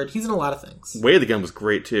 Delivered. He's in a lot of things. Way of the Gun was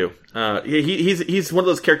great too. He's one of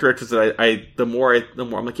those character actors that the more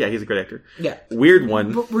I'm like, yeah, he's a great actor. Yeah, weird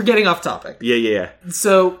one. We're getting off topic. Yeah.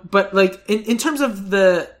 So, but like in terms of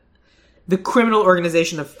the criminal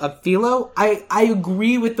organization of Philo, I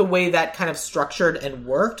agree with the way that kind of structured and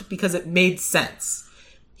worked because it made sense.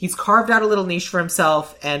 He's carved out a little niche for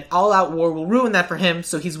himself, and all-out war will ruin that for him,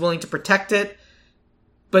 so he's willing to protect it,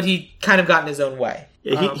 but he kind of got in his own way.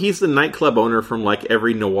 Yeah, he's the nightclub owner from, like,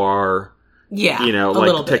 every noir, like,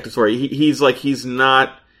 detective story. He's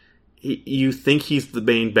not... you think he's the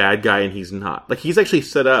main bad guy, and he's not. Like, he's actually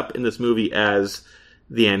set up in this movie as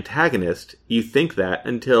the antagonist. You think that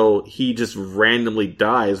until he just randomly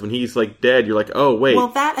dies. When he's, like, dead, you're like, oh, wait. Well,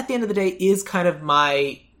 that, at the end of the day, is kind of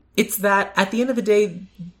my... It's that, at the end of the day,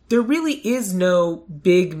 there really is no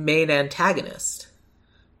big main antagonist.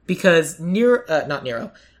 Because Philo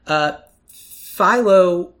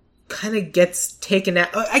kind of gets taken out...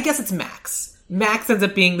 I guess it's Max. Max ends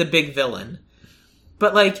up being the big villain.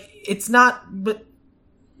 But, like, it's not... But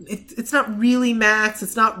it's not really Max.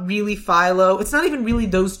 It's not really Philo. It's not even really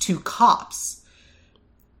those two cops.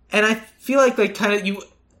 And I feel like kind of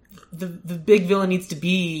the big villain needs to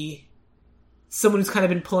be... someone who's kind of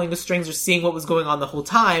been pulling the strings or seeing what was going on the whole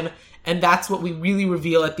time, and that's what we really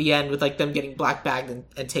reveal at the end with like them getting black bagged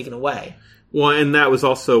and taken away. Well, and that was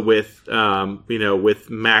also with with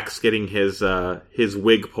Max getting his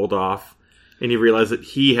wig pulled off, and he realized that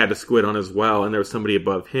he had a squid on as well, and there was somebody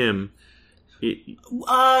above him.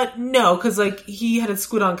 No, because like he had a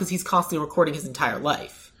squid on because he's constantly recording his entire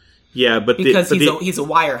life. Yeah, but he's a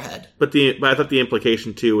wirehead. But I thought the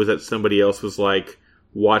implication too was that somebody else was like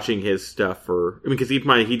watching his stuff, because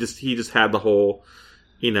he just had the whole,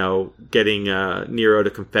 getting Nero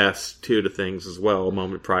to confess to things as well a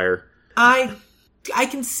moment prior. I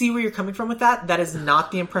can see where you're coming from with that. That is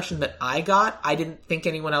not the impression that I got. I didn't think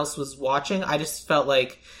anyone else was watching. I just felt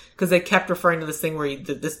like, because they kept referring to this thing where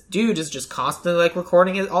this dude is just constantly like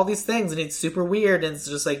recording all these things, and it's super weird, and it's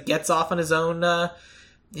just like gets off on his own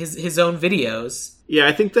his own videos. Yeah,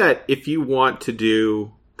 I think that if you want to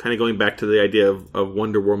do, kind of going back to the idea of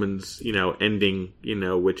Wonder Woman's, ending,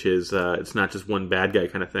 which is, it's not just one bad guy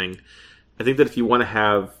kind of thing. I think that if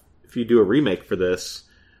you do a remake for this,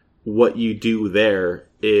 what you do there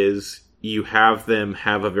is you have them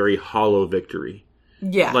have a very hollow victory.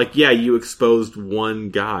 Yeah. Like, yeah, you exposed one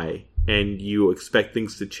guy and you expect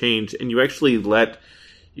things to change, and you actually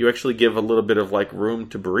give a little bit of like room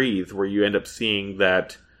to breathe, where you end up seeing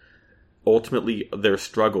that ultimately their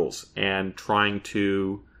struggles and trying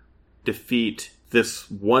to defeat this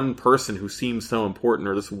one person who seems so important,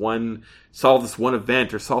 or solve this one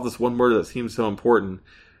event, or solve this one murder that seems so important,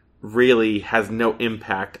 really has no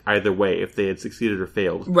impact either way if they had succeeded or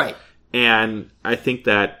failed. Right. And I think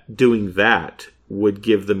that doing that would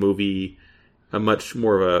give the movie a much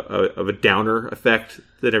more of a downer effect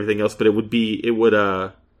than everything else, but it would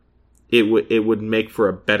make for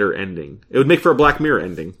a better ending. It would make for a Black Mirror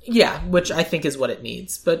ending. Yeah, which I think is what it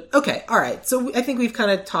needs. But okay, all right. So I think we've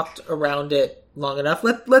kind of talked around it long enough.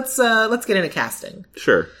 Let's get into casting.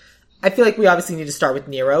 Sure. I feel like we obviously need to start with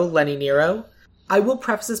Nero, Lenny Nero. I will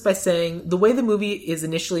preface this by saying the way the movie is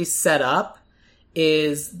initially set up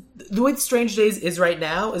is the way Strange Days is right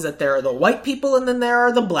now is that there are the white people and then there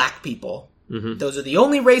are the black people. Mm-hmm. Those are the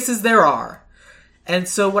only races there are. And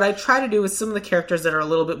so what I try to do with some of the characters that are a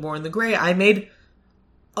little bit more in the gray, I made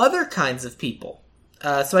other kinds of people.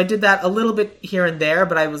 So I did that a little bit here and there,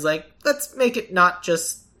 but I was like, let's make it not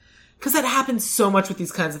just... Because that happens so much with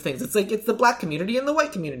these kinds of things. It's like, it's the black community and the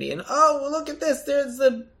white community. And, oh, look at this. There's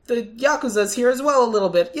the Yakuza's here as well a little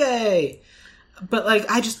bit. Yay! But, like,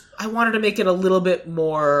 I wanted to make it a little bit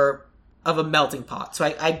more of a melting pot. So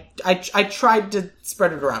I tried to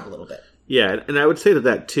spread it around a little bit. Yeah, and I would say to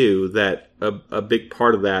that, too, that a big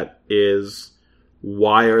part of that is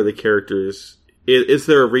why are the characters... Is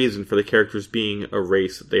there a reason for the characters being a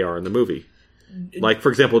race that they are in the movie? Like, for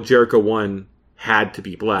example, Jericho 1 had to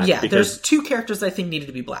be black. Yeah, because... there's two characters I think needed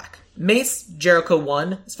to be black. Mace, Jericho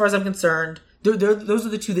 1, as far as I'm concerned, those are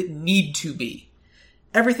the two that need to be.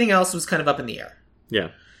 Everything else was kind of up in the air. Yeah.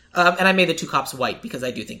 And I made the two cops white because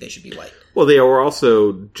I do think they should be white. Well, they were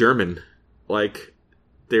also German. Like,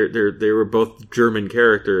 they were both German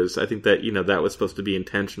characters. I think that, that was supposed to be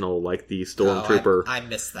intentional, like the Stormtrooper. I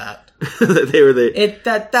missed that. They were the...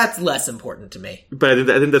 That's less important to me. But I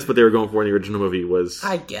think that's what they were going for in the original movie was...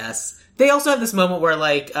 I guess. They also have this moment where,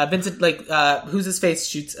 like, Vincent, like, who's his face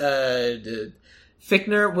shoots, William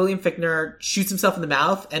Fichtner shoots himself in the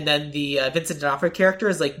mouth, and then the Vincent D'Onofrio character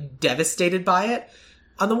is, like, devastated by it.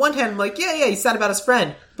 On the one hand, I'm like, yeah, he's sad about his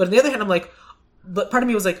friend. But on the other hand, I'm like, but part of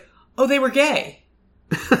me was like, oh, they were gay.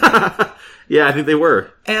 Yeah, I think they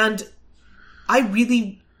were. And I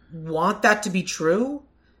really want that to be true.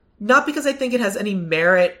 Not because I think it has any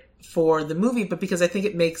merit for the movie, but because I think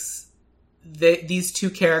it makes these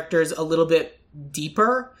two characters a little bit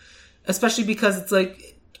deeper. Especially because it's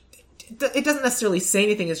like, it doesn't necessarily say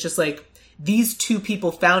anything. It's just like, these two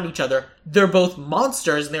people found each other. They're both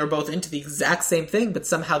monsters, and they were both into the exact same thing, but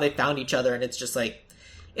somehow they found each other, and it's just like,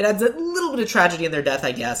 it adds a little bit of tragedy in their death,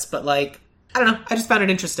 I guess, but like, I don't know, I just found it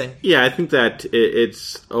interesting. Yeah, I think that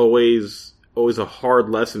it's always a hard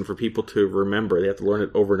lesson for people to remember. They have to learn it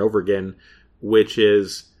over and over again, which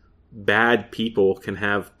is bad people can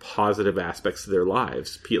have positive aspects to their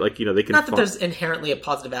lives. Like, they can... Not that there's inherently a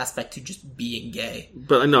positive aspect to just being gay.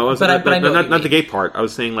 But no, not the gay part. I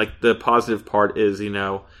was saying, like, the positive part is,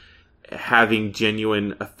 having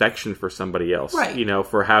genuine affection for somebody else. Right.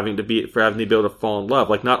 For having to be able to fall in love.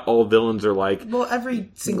 Like, not all villains are like... Well, every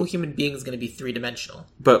single human being is going to be three-dimensional.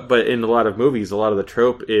 But in a lot of movies, a lot of the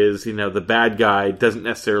trope is, the bad guy doesn't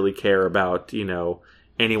necessarily care about,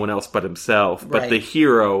 anyone else but himself. But the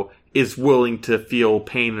hero is willing to feel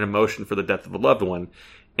pain and emotion for the death of a loved one.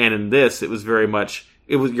 And in this, it was very much...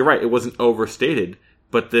 You're right, it wasn't overstated.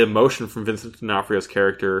 But the emotion from Vincent D'Onofrio's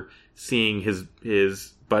character, seeing his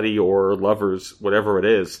buddy or lovers, whatever it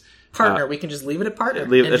is... Partner, we can just leave it at partner.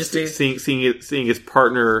 Seeing his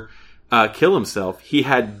partner kill himself, he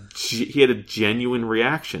had a genuine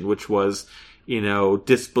reaction, which was,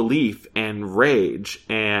 disbelief and rage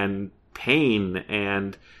and pain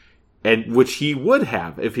and which he would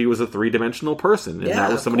have if he was a three-dimensional person, and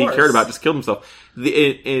that was somebody he cared about, just killed himself.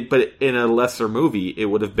 But in a lesser movie, it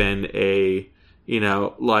would have been I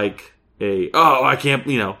can't,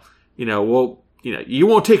 you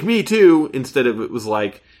won't take me too. Instead of, it was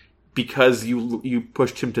like, because you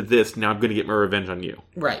pushed him to this, now I'm going to get my revenge on you.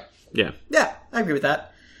 Right. Yeah. Yeah, I agree with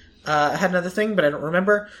that. I had another thing, but I don't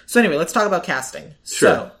remember. So anyway, let's talk about casting.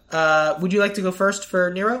 Sure. So, would you like to go first for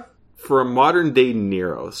Nero? For a modern day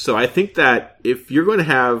Nero. So I think that if you're going to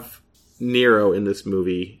have Nero in this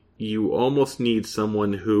movie, you almost need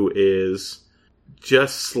someone who is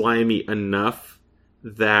just slimy enough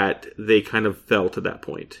that they kind of fell to that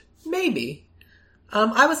point. Maybe.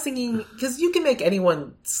 I was thinking, because you can make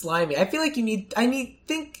anyone slimy. I feel like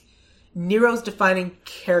think Nero's defining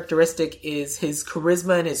characteristic is his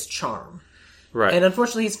charisma and his charm. Right. And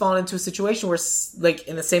unfortunately, he's fallen into a situation where, like,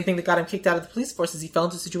 in the same thing that got him kicked out of the police force, is he fell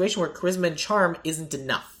into a situation where charisma and charm isn't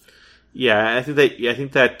enough. Yeah, I think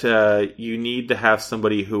that you need to have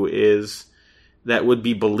somebody that would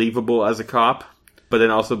be believable as a cop, but then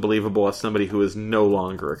also believable as somebody who is no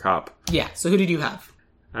longer a cop. Yeah. So who did you have?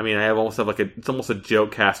 I mean, it's almost a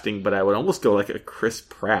joke casting, but I would almost go like a Chris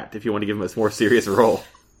Pratt if you want to give him a more serious role.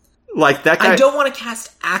 Like that guy. I don't want to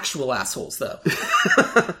cast actual assholes, though.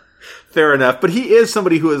 Fair enough, but he is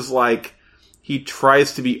somebody who is like, he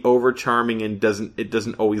tries to be over charming and it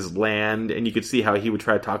doesn't always land, and you could see how he would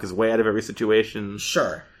try to talk his way out of every situation.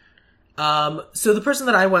 Sure. So the person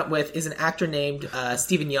that I went with is an actor named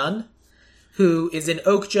Steven Yeun, who is in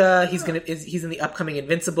Okja. He's in the upcoming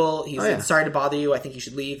Invincible. He's in Sorry to Bother You. I think you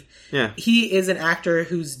should leave. Yeah. He is an actor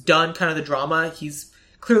who's done kind of the drama. He's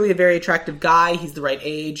clearly a very attractive guy. He's the right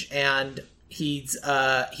age, and he's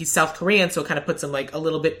South Korean, so it kind of puts him like a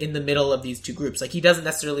little bit in the middle of these two groups. Like, he doesn't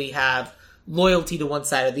necessarily have loyalty to one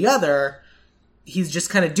side or the other. He's just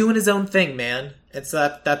kind of doing his own thing, man. And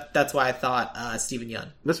so that's why I thought Steven Yeun.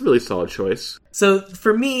 That's a really solid choice. So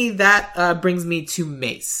for me, that brings me to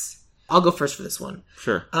Mace. I'll go first for this one.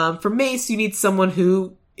 Sure. For Mace, you need someone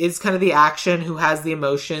who is kind of the action, who has the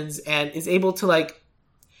emotions, and is able to, like...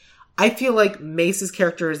 I feel like Mace's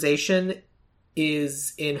characterization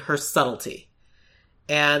is in her subtlety.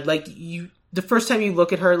 And, like, the first time you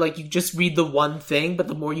look at her, like, you just read the one thing, but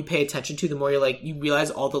the more you pay attention to, the more you realize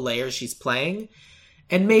all the layers she's playing.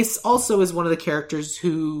 And Mace also is one of the characters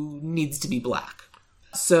who needs to be black.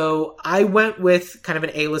 So I went with kind of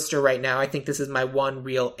an A-lister right now. I think this is my one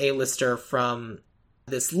real A-lister from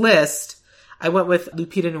this list. I went with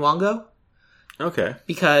Lupita Nyong'o. Okay.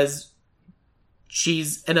 Because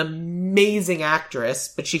she's an amazing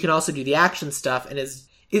actress, but she can also do the action stuff and is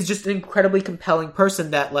just an incredibly compelling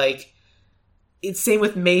person that, like, it's same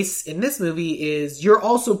with Mace in this movie is you're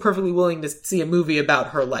also perfectly willing to see a movie about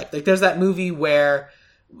her life. Like, there's that moment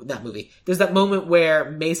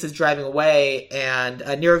where Mace is driving away and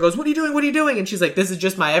Nira goes, what are you doing? What are you doing? And she's like, this is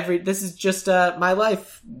just my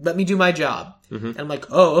life. Let me do my job. Mm-hmm. And I'm like,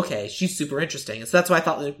 oh, okay. She's super interesting. And so that's why I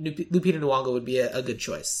thought Lupita Nyong'o would be a good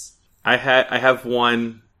choice. I have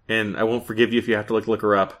one, and I won't forgive you if you have to look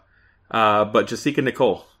her up. But Jessica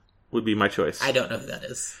Nicole would be my choice. I don't know who that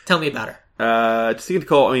is. Tell me about her. Jessica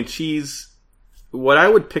Nicole, I mean, what I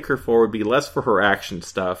would pick her for would be less for her action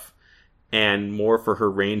stuff and more for her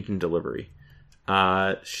range and delivery.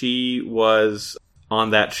 She was on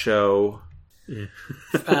that show.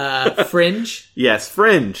 Fringe? Yes,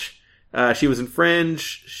 Fringe. She was in Fringe.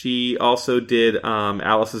 She also did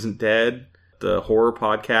Alice Isn't Dead, the horror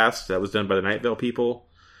podcast that was done by the Night Vale people.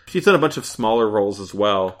 She's done a bunch of smaller roles as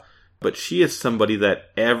well. But she is somebody that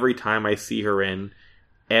every time I see her in,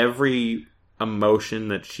 every emotion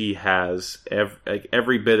that she has,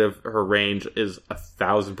 every bit of her range is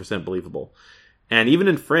 1,000% believable. And even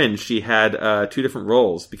in Fringe, she had 2 different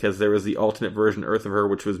roles, because there was the alternate version Earth of her,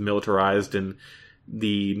 which was militarized, and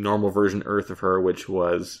the normal version Earth of her, which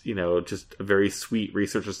was, just a very sweet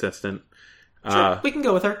research assistant. Sure, we can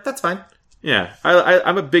go with her. That's fine. Yeah,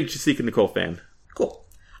 I'm a big Jessica Nicole fan. Cool.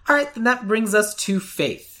 All right, then that brings us to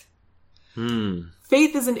Faith.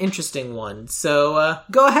 Faith is an interesting one, so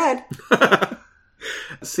go ahead.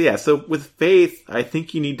 So with Faith, I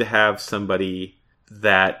think you need to have somebody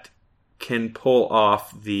that can pull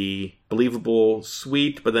off the believable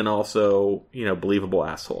sweet, but then also, believable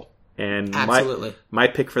asshole. And absolutely, my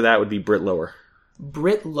pick for that would be Britt Lower.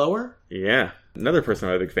 Britt Lower? Yeah, another person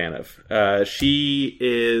I'm a big fan of. She's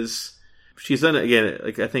done, again,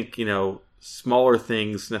 like, I think, smaller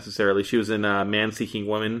things necessarily. She was in Man Seeking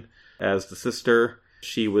Woman as the sister.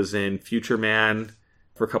 She was in Future Man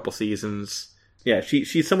for a couple seasons. Yeah,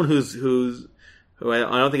 she's someone who I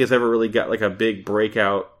don't think has ever really got like a big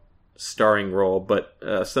breakout starring role, but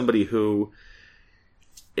somebody who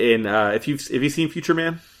if you've seen Future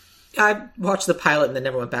Man? I watched the pilot and then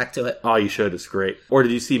never went back to it. Oh, you should. It's great. Or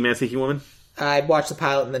did you see Man Seeking Woman? I watched the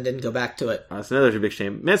pilot and then didn't go back to it. That's another big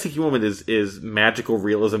shame. Man Seeking Woman is magical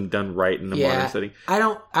realism done right in a modern setting. I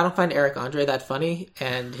don't find Eric Andre that funny,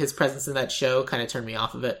 and his presence in that show kind of turned me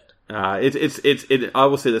off of it. I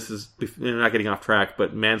will say this is, not getting off track,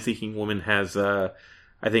 but Man Seeking Woman has, I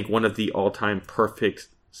think, one of the all-time perfect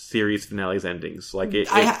series finales endings. Like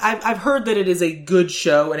I've heard that it is a good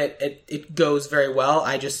show and it goes very well.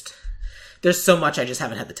 There's so much I just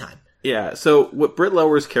haven't had the time. Yeah, so what Britt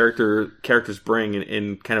Lower's characters bring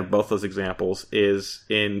in kind of both those examples is,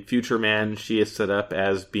 in Future Man, she is set up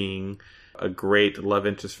as being a great love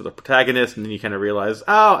interest for the protagonist, and then you kind of realize,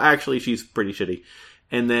 oh, actually, she's pretty shitty.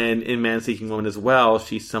 And then in Man Seeking Woman as well,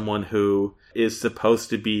 she's someone who is supposed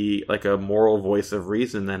to be like a moral voice of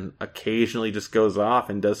reason, then occasionally just goes off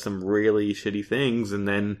and does some really shitty things, and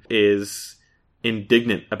then is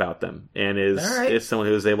indignant about them, and is someone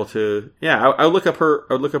who is able to. Yeah, I would look up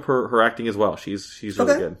her acting as well. She's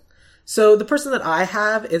really good. So the person that I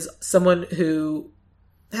have is someone who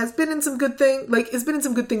has been in some good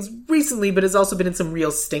things recently, but has also been in some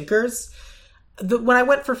real stinkers. When I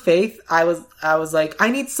went for Faith, I was like, I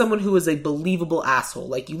need someone who is a believable asshole.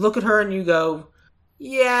 Like, you look at her and you go,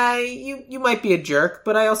 yeah, you might be a jerk,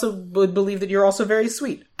 but I also would believe that you're also very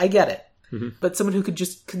sweet. I get it. Mm-hmm. But someone who could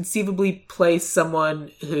just conceivably play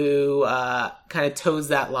someone who kind of toes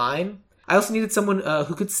that line. I also needed someone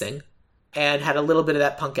who could sing and had a little bit of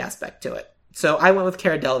that punk aspect to it. So I went with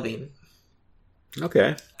Cara Delevingne.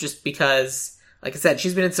 Okay. Just because, like I said,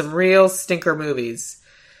 she's been in some real stinker movies.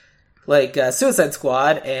 Like Suicide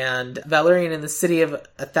Squad and Valerian and the City of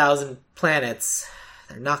 1,000 Planets.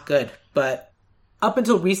 They're not good. But up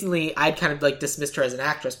until recently, I'd kind of like dismissed her as an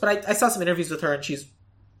actress. But I saw some interviews with her and she's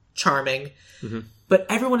charming. Mm-hmm. But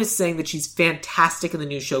everyone is saying that she's fantastic in the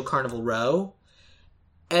new show Carnival Row.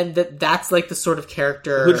 And that's like the sort of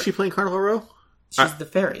character... Who does she play in Carnival Row? She's the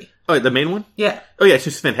fairy. Oh, the main one? Yeah. Oh, yeah,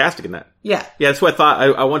 she's fantastic in that. Yeah. Yeah, that's what I thought.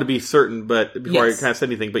 I wanted to be certain, but before I kind of said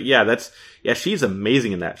anything. But yeah, she's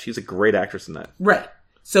amazing in that. She's a great actress in that. Right.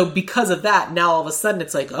 So because of that, now all of a sudden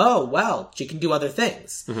it's like, oh, well, she can do other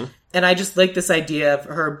things. Mm-hmm. And I just like this idea of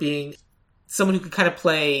her being someone who could kind of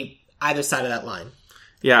play either side of that line.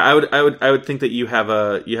 Yeah, I would think that you have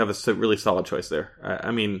a really solid choice there.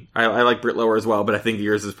 I mean, I like Britt Lower as well, but I think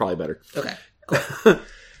yours is probably better. Okay, cool.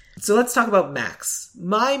 So let's talk about Max.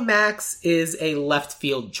 My Max is a left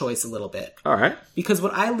field choice a little bit. All right. Because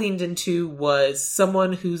what I leaned into was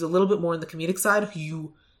someone who's a little bit more in the comedic side, who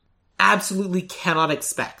you absolutely cannot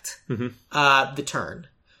expect the turn.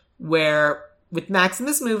 Where with Max in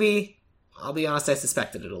this movie, I'll be honest, I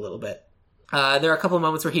suspected it a little bit. There are a couple of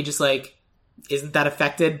moments where he just like isn't that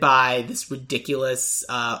affected by this ridiculous,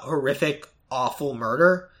 horrific, awful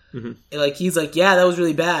murder. Like he's like, yeah, that was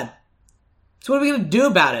really bad. So what are we gonna do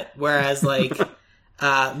about it? Whereas like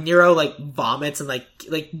Nero like vomits and like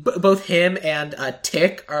both him and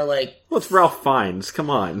Tick are like, well, it's Ralph Fiennes.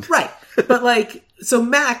 Come on, right? But like, so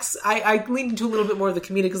Max, I leaned into a little bit more of the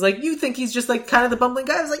comedic because like you think he's just like kind of the bumbling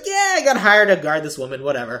guy. I was like, yeah, I got hired to guard this woman,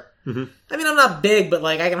 whatever. I mean, I'm not big, but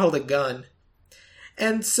like I can hold a gun.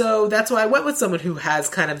 And so that's why I went with someone who has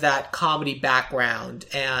kind of that comedy background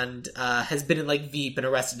and has been in like Veep and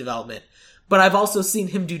Arrested Development. But I've also seen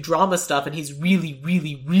him do drama stuff, and he's really,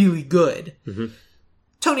 really, really good.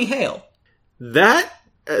 Tony Hale. That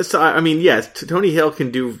so I mean, yes, Tony Hale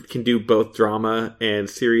can do both drama and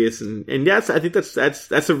serious, and yes, I think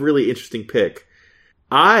that's a really interesting pick.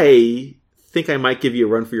 I think I might give you a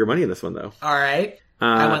run for your money in this one, though. All right.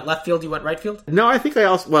 I went left field. You went right field. No, I think I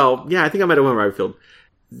also. Well, yeah, I think I might have went right field.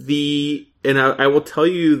 I will tell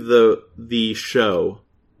you the show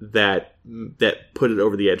that put it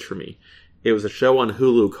over the edge for me. It was a show on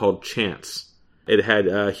Hulu called Chance. It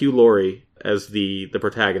had Hugh Laurie as the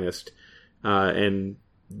protagonist, and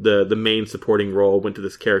the main supporting role went to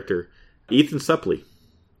this character, Ethan Suplee.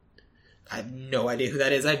 I have no idea who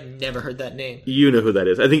that is. I've never heard that name. You know who that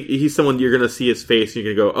is. I think he's someone you're going to see his face and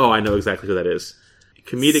you're going to go, oh, I know exactly who that is.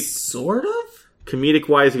 Comedic, sort of? Comedic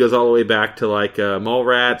wise, he goes all the way back to like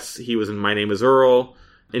Mallrats. He was in My Name is Earl.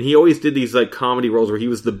 And he always did these like comedy roles where he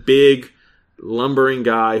was the big lumbering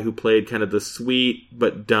guy who played kind of the sweet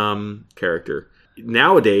but dumb character.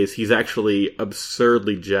 Nowadays, he's actually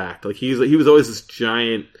absurdly jacked. Like he was always this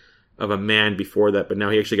giant of a man before that, but now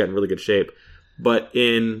he actually got in really good shape. But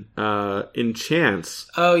in Chance,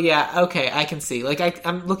 oh yeah, okay, I can see. Like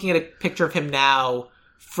I'm looking at a picture of him now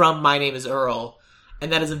from My Name is Earl,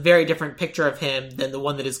 and that is a very different picture of him than the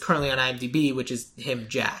one that is currently on IMDb, which is him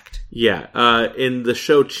jacked. Yeah, in the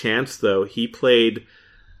show Chance, though, he played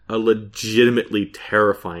a legitimately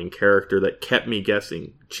terrifying character that kept me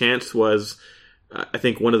guessing. Chance was, I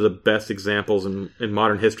think, one of the best examples in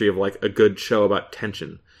modern history of like a good show about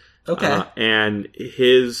tension. Okay. And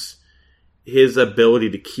his ability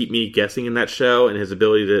to keep me guessing in that show, and his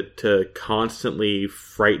ability to constantly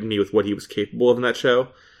frighten me with what he was capable of in that show,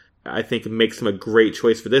 I think makes him a great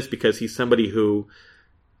choice for this, because he's somebody who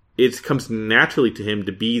it comes naturally to him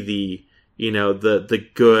to be the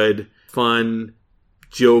good, fun,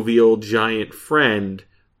 jovial giant friend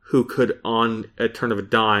who could, on a turn of a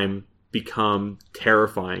dime, become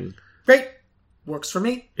terrifying. Great. Works for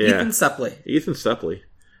me. Yeah. Ethan Suplee.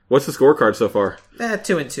 What's the scorecard so far?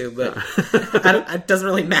 2-2, but it doesn't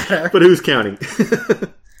really matter. But who's counting?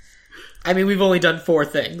 I mean, we've only done 4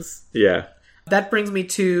 things. Yeah. That brings me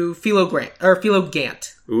to Philo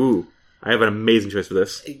Gant. Ooh, I have an amazing choice for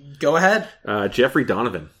this. Go ahead. Jeffrey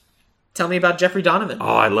Donovan. Tell me about Jeffrey Donovan.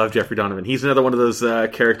 Oh, I love Jeffrey Donovan. He's another one of those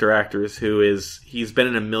character actors he's been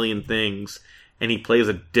in a million things, and he plays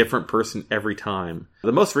a different person every time.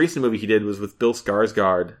 The most recent movie he did was with Bill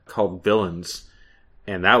Skarsgård called Villains,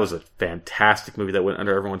 and that was a fantastic movie that went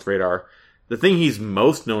under everyone's radar. The thing he's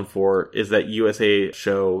most known for is that USA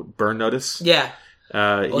show Burn Notice. Yeah.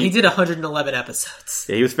 He did 111 episodes.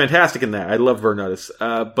 Yeah, he was fantastic in that. I love Burn Notice.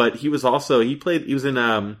 But he was he played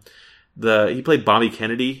Bobby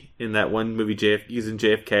Kennedy in that one movie. He's in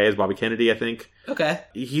JFK as Bobby Kennedy, I think. Okay.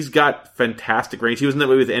 He's got fantastic range. He was in that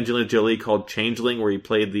movie with Angelina Jolie called Changeling, where he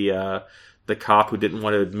played the cop who didn't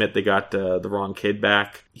want to admit they got the wrong kid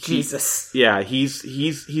back. Jesus. Yeah,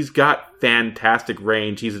 he's got fantastic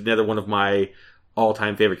range. He's another one of my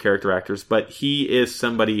all-time favorite character actors. But he is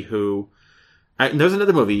somebody who... there's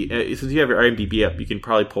another movie. Since you have your IMDb up, you can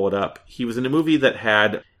probably pull it up. He was in a movie that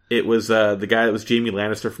had... It was the guy that was Jaime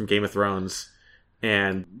Lannister from Game of Thrones.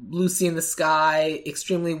 And Lucy in the Sky,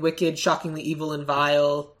 Extremely Wicked, Shockingly Evil and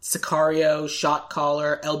Vile, Sicario, Shot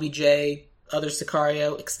Caller, LBJ, Other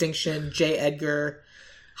Sicario, Extinction, J. Edgar,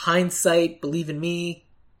 Hindsight, Believe in Me,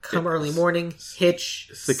 Come Early Morning,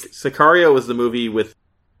 Hitch. Sicario was the movie with...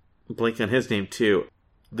 I'm blanking on his name, too.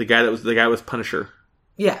 The guy was Punisher.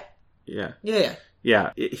 Yeah. Yeah. Yeah.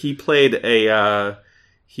 Yeah. He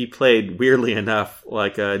played weirdly enough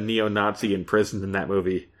like a neo-Nazi in prison in that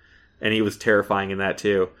movie, and he was terrifying in that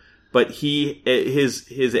too. But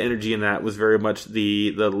his energy in that was very much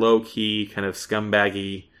the low key kind of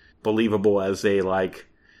scumbaggy, believable as a like,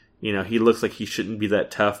 you know, he looks like he shouldn't be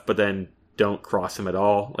that tough, but then don't cross him at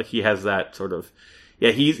all. Like he has that sort of,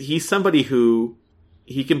 yeah. He's somebody who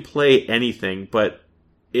he can play anything, but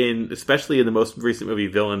especially in the most recent movie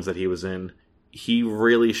Villains that he was in, he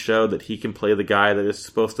really showed that he can play the guy that is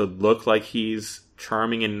supposed to look like he's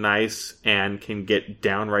charming and nice and can get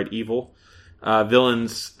downright evil.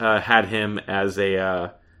 Villains had him as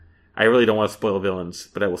a... I really don't want to spoil Villains,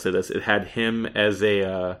 but I will say this. It had him as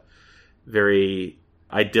a very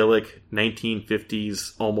idyllic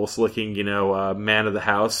 1950s almost looking, man of the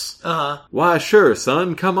house. Uh-huh. Why, sure,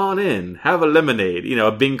 son, come on in. Have a lemonade.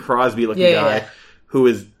 A Bing Crosby looking guy who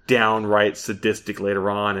is downright sadistic later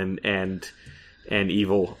on and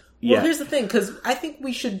evil. Well, here's the thing, because I think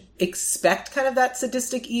we should expect kind of that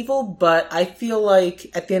sadistic evil, but I feel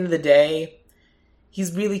like at the end of the day,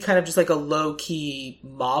 he's really kind of just like a low-key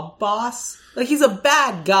mob boss. Like, he's a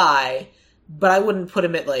bad guy, but I wouldn't put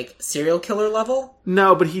him at, like, serial killer level.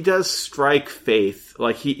 No, but he does strike faith.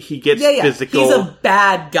 Like, he gets physical. He's a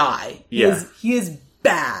bad guy. Yeah. He is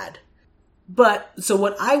bad. But, so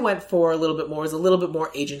what I went for a little bit more is a little bit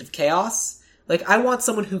more Agent of Chaos. Like, I want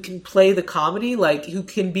someone who can play the comedy, like, who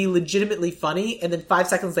can be legitimately funny, and then 5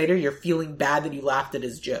 seconds later you're feeling bad that you laughed at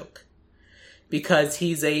his joke. Because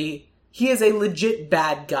he is a legit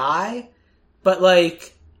bad guy, but,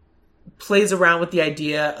 like, plays around with the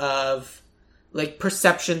idea of, like,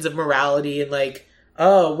 perceptions of morality and, like,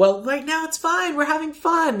 oh, well, right now it's fine, we're having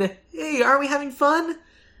fun. Hey, are we having fun?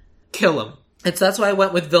 Kill him. And so that's why I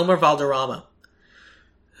went with Wilmer Valderrama,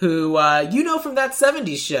 who, from that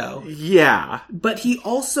 70s show. Yeah. But he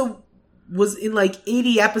also was in, like,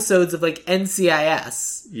 80 episodes of, like,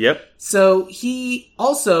 NCIS. Yep. So he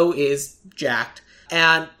also is jacked.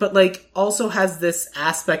 But, like, also has this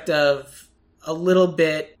aspect of a little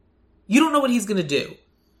bit, you don't know what he's gonna do.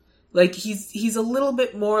 Like, he's a little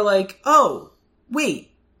bit more like, oh,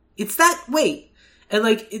 wait, and,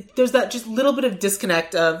 like, there's that just little bit of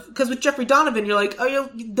disconnect of, because with Jeffrey Donovan, you're like, oh,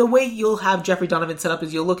 the way you'll have Jeffrey Donovan set up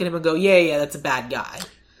is you'll look at him and go, yeah, that's a bad guy.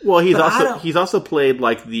 Well, he's also played,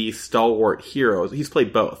 like, the stalwart heroes. He's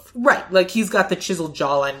played both. Right, like, he's got the chiseled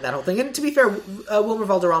jawline and that whole thing. And to be fair, Wilmer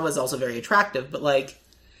Valderrama is also very attractive, but, like,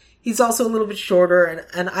 he's also a little bit shorter,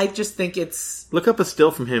 and I just think it's... Look up a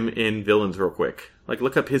still from him in Villains real quick. Like,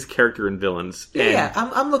 look up his character in Villains.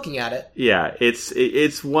 I'm looking at it. Yeah,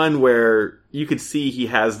 it's one where you could see he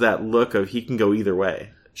has that look of he can go either way.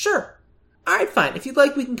 Sure. Alright, fine. If you'd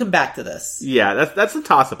like, we can come back to this. Yeah, that's a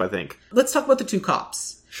toss-up, I think. Let's talk about the two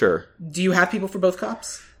cops. Sure. Do you have people for both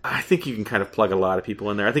cops? I think you can kind of plug a lot of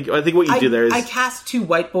people in there. I think what you do there is... I cast two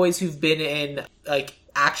white boys who've been in, like,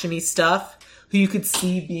 action-y stuff, who you could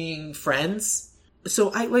see being friends.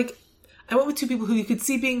 So I went with two people who you could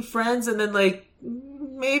see being friends, and then, like,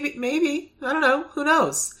 maybe, I don't know, who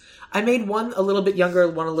knows? I made one a little bit younger,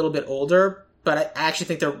 one a little bit older, but I actually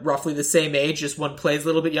think they're roughly the same age, just one plays a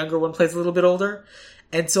little bit younger, one plays a little bit older.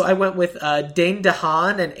 And so I went with Dane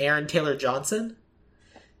DeHaan and Aaron Taylor-Johnson.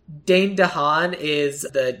 Dane DeHaan is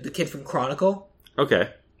the kid from Chronicle. Okay.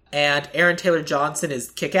 And Aaron Taylor-Johnson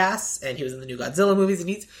is Kick-Ass, and he was in the new Godzilla movies, and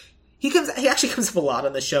he actually comes up a lot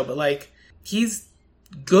on the show, but, like, he's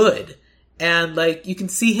good. And, like, you can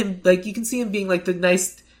see him being, like, the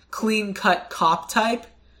nice, clean-cut cop type.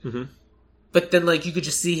 Mm-hmm. But then, like, you could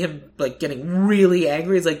just see him, like, getting really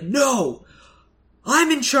angry. He's like, no! I'm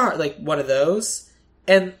in charge! Like, one of those.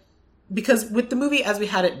 And because with the movie as we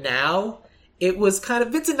had it now, it was kind of...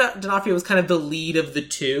 Vincent D'Onofrio was kind of the lead of the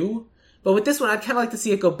two. But with this one, I'd kind of like to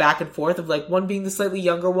see it go back and forth of, like, one being the slightly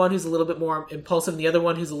younger one who's a little bit more impulsive, and the other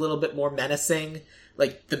one who's a little bit more menacing,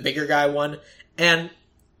 like the bigger guy one. And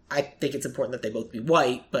I think it's important that they both be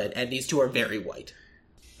white, and these two are very white.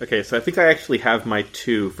 Okay, so I think I actually have my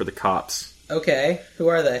two for the cops. Okay, who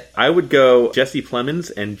are they? I would go Jesse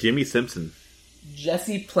Plemons and Jimmy Simpson.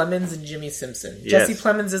 Jesse Plemons and Jimmy Simpson. Yes. Jesse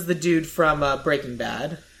Plemons is the dude from Breaking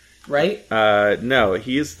Bad, right? No,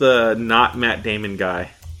 he is the not Matt Damon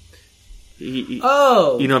guy. You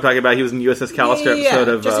know what I'm talking about? He was in the USS Callister episode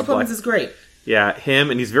of... Jesse Plemons is great. Yeah, him,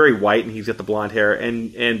 and he's very white, and he's got the blonde hair.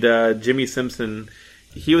 And Jimmy Simpson,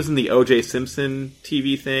 he was in the O.J. Simpson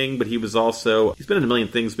TV thing, but he was also... He's been in a million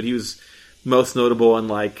things, but he was most notable in,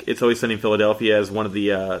 like, It's Always Sunny in Philadelphia as one of the...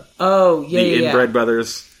 the inbred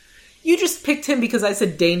brothers. You just picked him because I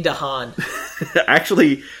said Dane DeHaan.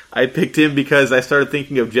 Actually, I picked him because I started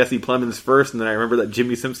thinking of Jesse Plemons first, and then I remember that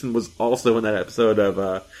Jimmy Simpson was also in that episode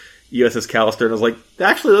of... USS Callister, and I was like,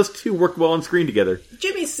 actually, those two work well on screen together.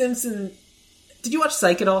 Jimmy Simpson... Did you watch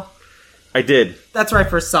Psych at all? I did. That's where I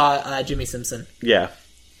first saw Jimmy Simpson. Yeah.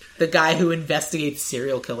 The guy who investigates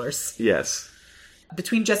serial killers. Yes.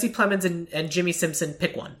 Between Jesse Plemons and Jimmy Simpson,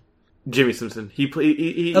 pick one. Jimmy Simpson.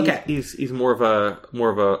 Okay. He's more of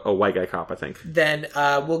a white guy cop, I think. Then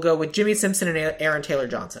we'll go with Jimmy Simpson and Aaron Taylor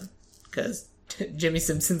Johnson, because Jimmy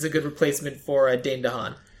Simpson's a good replacement for Dane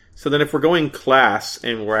DeHaan. So then, if we're going class,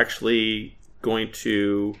 and we're actually going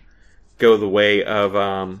to go the way of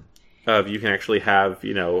you can actually have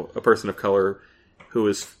a person of color who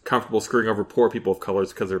is comfortable screwing over poor people of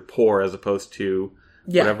colors because they're poor as opposed to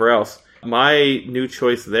whatever else. My new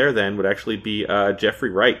choice there then would actually be Jeffrey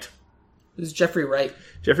Wright. Who's Jeffrey Wright?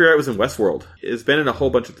 Jeffrey Wright was in Westworld. He's been in a whole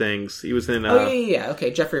bunch of things. He was in...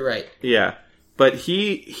 Okay, Jeffrey Wright. Yeah. But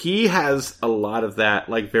he has a lot of that,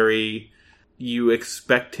 like, very... You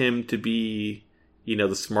expect him to be,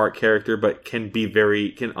 the smart character, but can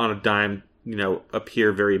on a dime,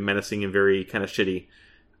 appear very menacing and very kind of shitty.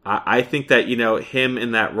 I think that, him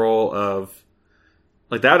in that role of...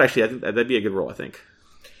 Like, that would actually... I think that'd be a good role, I think.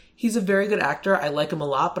 He's a very good actor. I like him a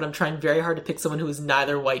lot, but I'm trying very hard to pick someone who is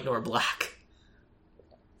neither white nor black.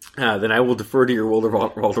 Then I will defer to your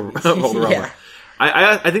Walderrama. Yeah.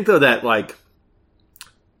 I think, though, that, like...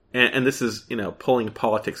 And this is, pulling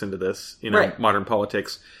politics into this, right. Modern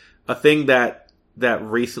politics. A thing that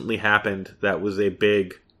recently happened that was a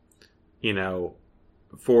big, it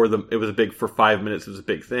was a big, for 5 minutes, it was a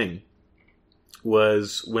big thing,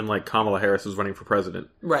 was when, like, Kamala Harris was running for president.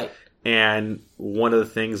 Right. And one of the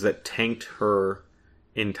things that tanked her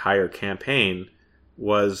entire campaign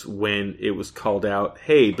was when it was called out,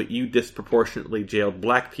 hey, but you disproportionately jailed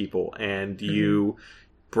black people, and you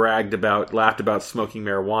laughed about smoking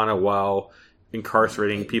marijuana while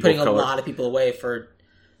incarcerating people putting of color. A lot of people away for...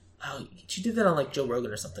 Oh, she did that on, like, Joe Rogan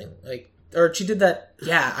or something. Or she did that...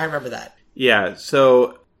 Yeah, I remember that. Yeah,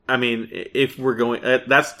 so, I mean, if we're going...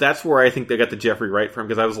 That's where I think they got the Jeffrey Wright from,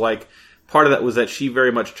 because I was like... Part of that was that she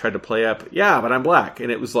very much tried to play up, yeah, but I'm black. And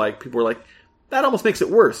it was like, people were like, that almost makes it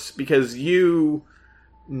worse, because you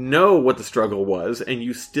know what the struggle was, and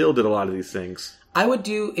you still did a lot of these things. I would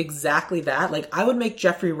do exactly that. Like, I would make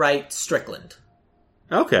Jeffrey Wright Strickland.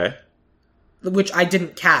 Okay. Which I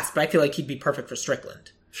didn't cast, but I feel like he'd be perfect for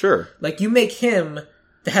Strickland. Sure. Like, you make him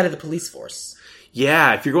the head of the police force.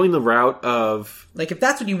 Yeah, if you're going the route of... Like, if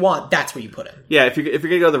that's what you want, that's where you put him. Yeah, if you're going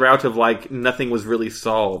to go the route of, like, nothing was really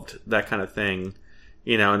solved, that kind of thing,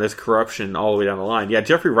 and there's corruption all the way down the line. Yeah,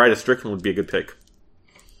 Jeffrey Wright as Strickland would be a good pick.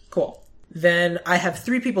 Cool. Then I have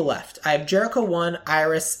 3 people left. I have Jericho 1,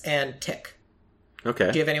 Iris, and Tick.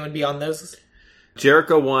 Okay. Do you have anyone beyond those?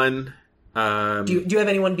 Jericho 1. Do you have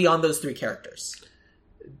anyone beyond those 3 characters?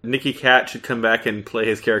 Nicky Cat should come back and play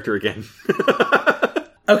his character again.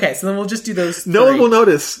 Okay, so then we'll just do those 3. No one will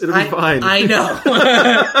notice. It'll be fine. I know.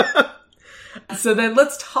 So then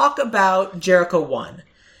let's talk about Jericho 1.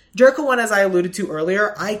 Jericho 1, as I alluded to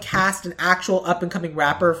earlier, I cast an actual up-and-coming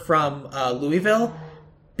rapper from Louisville,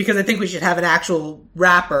 because I think we should have an actual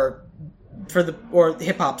rapper or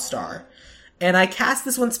hip-hop star. And I cast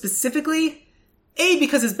this one specifically,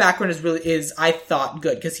 because his background is I thought,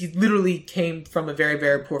 good. Because he literally came from a very,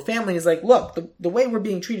 very poor family. He's like, look, the way we're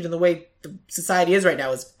being treated and the way the society is right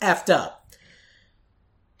now is effed up.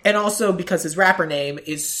 And also because his rapper name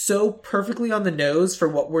is so perfectly on the nose for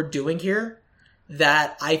what we're doing here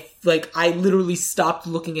that I literally stopped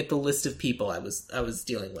looking at the list of people I was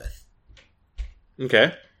dealing with.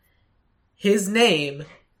 Okay. His name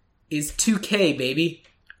is 2K, baby.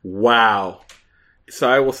 Wow. So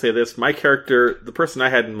I will say this. My character, the person I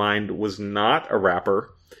had in mind, was not a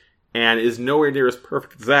rapper and is nowhere near as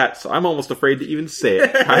perfect as that, so I'm almost afraid to even say it.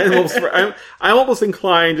 I'm almost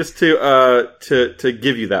inclined just to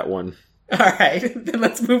give you that one. All right, then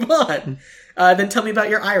let's move on. Then tell me about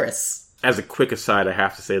your Iris. As a quick aside, I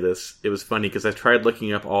have to say this. It was funny because I tried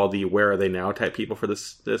looking up all the Where Are They Now type people for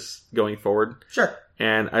this going forward. Sure.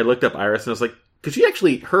 And I looked up Iris and I was like, because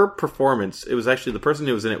her performance, it was actually, the person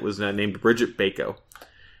who was in it was named Bridget Bako,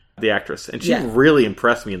 the actress. And she really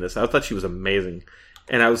impressed me in this. I thought she was amazing.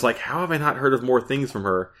 And I was like, how have I not heard of more things from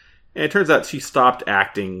her? And it turns out she stopped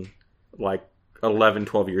acting like 11,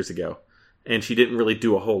 12 years ago. And she didn't really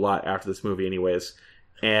do a whole lot after this movie anyways.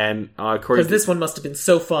 And according to... Because this one must have been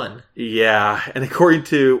so fun. Yeah. And according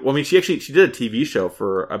to... Well, I mean, she did a TV show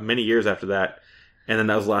for many years after that. And then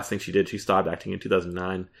that was the last thing she did. She stopped acting in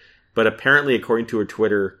 2009. But apparently, according to her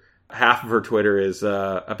Twitter, half of her Twitter is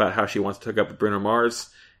about how she wants to hook up with Bruno Mars.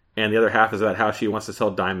 And the other half is about how she wants to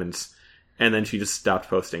sell diamonds. And then she just stopped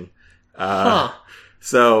posting.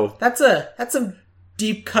 So... That's a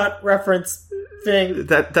deep cut reference thing.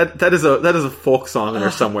 That is a folk song in there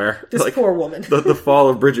somewhere. This poor woman. the Fall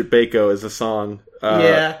of Bridget Bako is a song.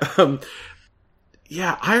 Yeah.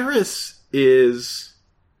 Yeah, Iris is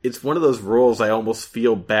it's one of those roles I almost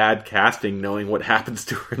feel bad casting, knowing what happens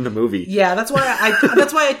to her in the movie. Yeah, that's why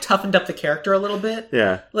I toughened up the character a little bit.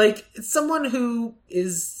 Yeah. Like, someone who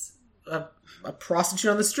is a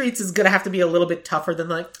prostitute on the streets is going to have to be a little bit tougher than,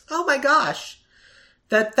 like, oh my gosh.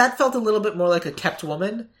 That felt a little bit more like a kept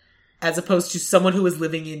woman, as opposed to someone who was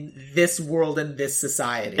living in this world and this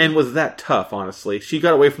society. And was that tough, honestly. She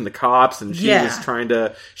got away from the cops, and she was trying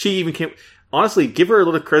to... She even came... Honestly, give her a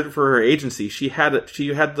little credit for her agency. She had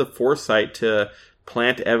the foresight to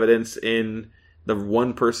plant evidence in the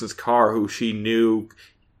one person's car who she knew...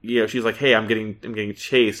 she's like, hey, I'm getting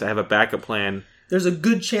chased. I have a backup plan. There's a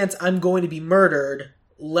good chance I'm going to be murdered.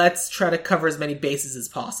 Let's try to cover as many bases as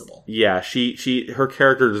possible. Yeah, her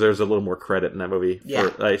character deserves a little more credit in that movie.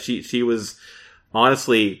 Yeah. She was,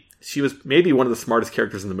 honestly, she was maybe one of the smartest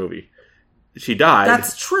characters in the movie. She died.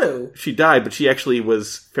 That's true. She died, but she actually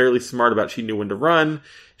was fairly smart about, she knew when to run.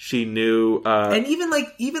 She knew, and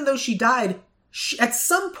even though she died, at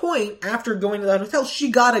some point after going to that hotel,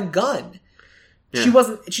 she got a gun. Yeah.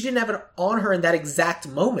 She didn't have it on her in that exact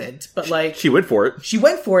moment, but like... She went for it. She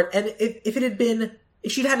went for it, and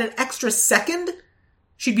if she'd had an extra second,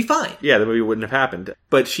 she'd be fine. Yeah, the movie wouldn't have happened.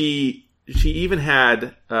 But she even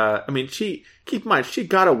had, keep in mind, she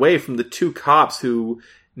got away from the two cops who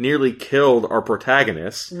nearly killed our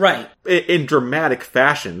protagonist. Right. In dramatic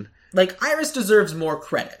fashion. Like, Iris deserves more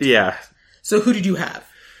credit. Yeah. So who did you have?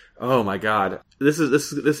 Oh my god. This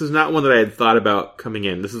is not one that I had thought about coming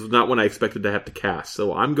in. This is not one I expected to have to cast.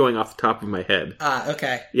 So I'm going off the top of my head.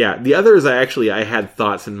 Okay. Yeah, the others I had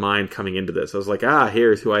thoughts in mind coming into this. I was like,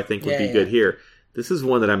 here's who I think would be good here. This is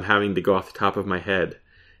one that I'm having to go off the top of my head.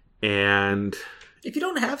 And if you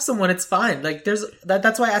don't have someone, it's fine. Like,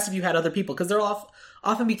 that's why I asked if you had other people, because there'll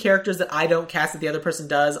often be characters that I don't cast that the other person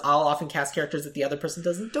does. I'll often cast characters that the other person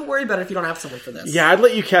doesn't. Don't worry about it if you don't have someone for this. Yeah, I'd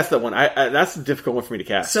let you cast that one. That's a difficult one for me to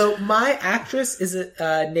cast. So my actress is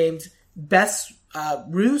named Bess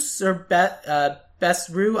Roos or Bess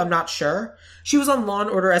Rue. I'm not sure. She was on Law &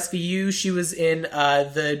 Order SVU. She was in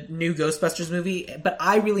the new Ghostbusters movie, but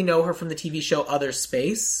I really know her from the TV show Other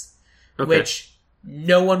Space, which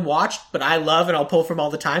no one watched, but I love and I'll pull from all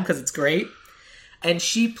the time because it's great. And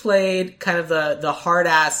she played kind of the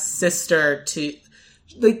hard-ass sister to...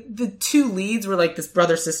 Like, the two leads were like this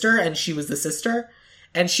brother-sister, and she was the sister.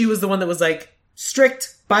 And she was the one that was like,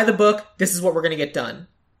 strict, by the book, this is what we're gonna get done.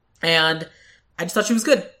 And I just thought she was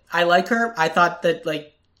good. I like her. I thought that,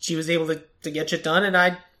 like, she was able to get shit done, and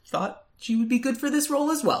I thought she would be good for this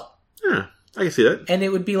role as well. Yeah, I can see that. And it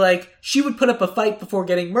would be like, she would put up a fight before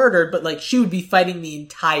getting murdered, but, like, she would be fighting the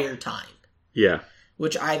entire time. Yeah.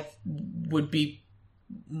 Which I would be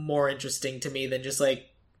more interesting to me than just like,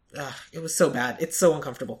 it was so bad. It's so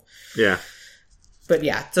uncomfortable. Yeah. But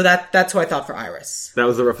yeah, so that's who I thought for Iris. That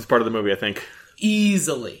was the roughest part of the movie, I think.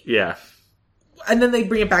 Easily. Yeah. And then they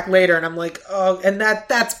bring it back later, and I'm like, oh, and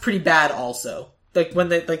that's pretty bad also. Like, when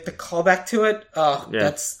they, like, the callback to it,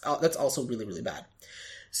 that's also really, really bad.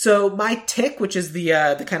 So my Tick, which is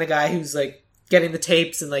the kind of guy who's, like, getting the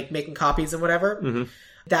tapes and, like, making copies and whatever,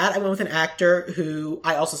 that I went with an actor who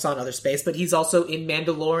I also saw in Other Space, but he's also in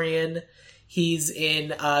Mandalorian. He's in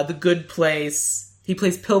The Good Place. He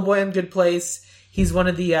plays Pillboy on Good Place. He's one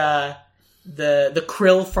of the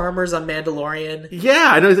krill farmers on Mandalorian.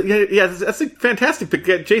 Yeah, I know. Yeah, that's a fantastic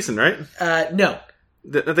pick. Jason, right? No.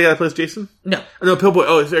 The guy that plays Jason? No. No, Pillboy.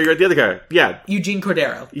 Oh, sorry, you're the other guy. Yeah. Eugene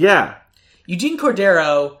Cordero. Yeah. Eugene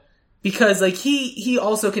Cordero, because, like, he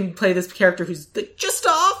also can play this character who's, like, just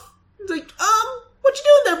off. He's like, what you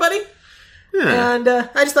doing there, buddy? Yeah. And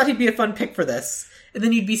I just thought he'd be a fun pick for this. And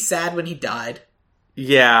then you'd be sad when he died.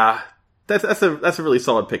 Yeah. That's a really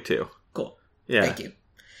solid pick, too. Cool. Yeah. Thank you.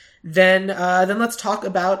 Then let's talk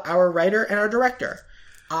about our writer and our director.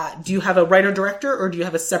 Do you have a writer-director, or do you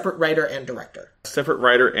have a separate writer and director? Separate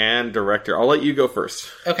writer and director. I'll let you go first.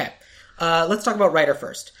 Okay. Let's talk about writer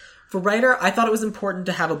first. For writer, I thought it was important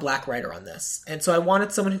to have a black writer on this. And so I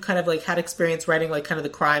wanted someone who kind of, like, had experience writing, like, kind of the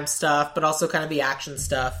crime stuff, but also kind of the action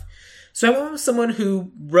stuff. So I went with someone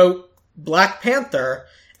who wrote Black Panther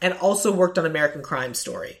and also worked on American Crime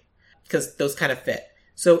Story, because those kind of fit.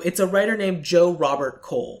 So it's a writer named Joe Robert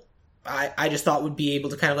Cole. I just thought would be able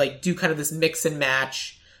to kind of, like, do kind of this mix and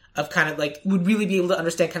match of kind of, like, would really be able to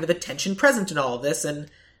understand kind of the tension present in all of this, and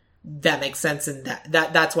that makes sense, and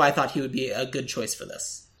that's why I thought he would be a good choice for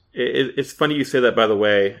this. It's funny you say that, by the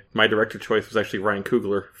way. My director choice was actually Ryan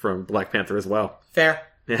Coogler from Black Panther as well. Fair.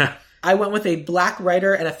 Yeah. I went with a black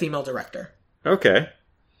writer and a female director. Okay.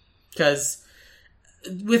 Because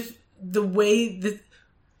with the way that...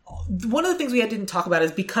 One of the things we didn't talk about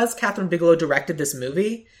is because Catherine Bigelow directed this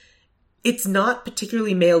movie, it's not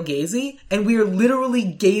particularly male-gazy, and we are literally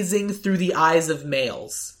gazing through the eyes of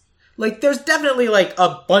males. Like, there's definitely, like,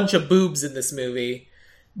 a bunch of boobs in this movie,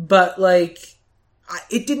 but, like,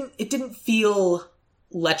 it didn't feel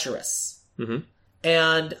lecherous. Mm-hmm.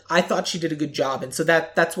 And I thought she did a good job, and so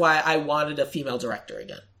that's why I wanted a female director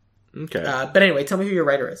again. Okay. But anyway, tell me who your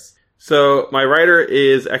writer is. So, my writer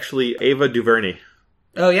is actually Ava DuVernay.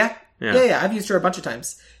 Oh, yeah? Yeah. Yeah, I've used her a bunch of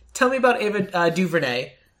times. Tell me about Ava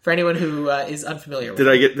DuVernay, for anyone who is unfamiliar with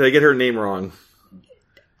her. Did I get her name wrong?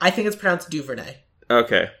 I think it's pronounced DuVernay.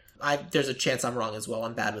 Okay. There's a chance I'm wrong as well.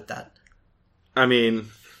 I'm bad with that. I mean,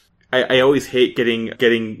 I always hate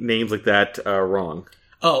getting names like that wrong.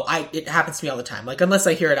 Oh, it happens to me all the time. Like, unless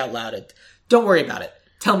I hear it out loud. Don't worry about it.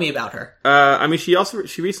 Tell me about her. I mean, she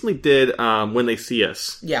recently did When They See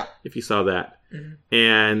Us. Yeah. If you saw that. Mm-hmm.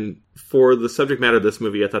 And for the subject matter of this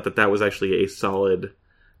movie, I thought that was actually a solid,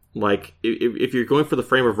 like, if you're going for the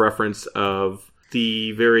frame of reference of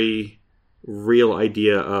the very real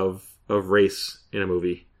idea of race in a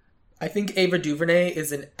movie. I think Ava DuVernay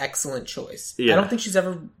is an excellent choice. Yeah. I don't think she's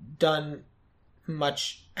ever done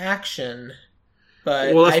much action,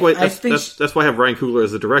 but well, that's why I have Ryan Coogler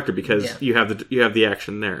as the director, because you have the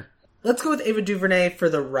action there. Let's go with Ava DuVernay for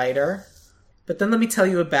the writer, but then let me tell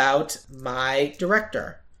you about my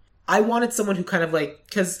director. I wanted someone who kind of like,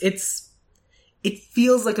 because it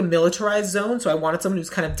feels like a militarized zone, so I wanted someone who's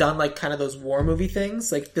kind of done like kind of those war movie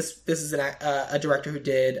things. Like this is a director who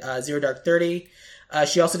did Zero Dark 30.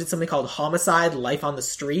 She also did something called Homicide: Life on the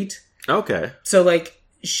Street. Okay. So like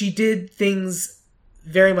she did things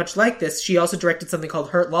very much like this. She also directed something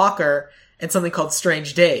called Hurt Locker and something called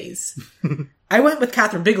Strange Days. I went with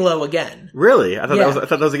Catherine Bigelow again. Really? I thought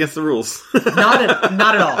that was against the rules. Not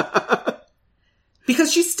at all.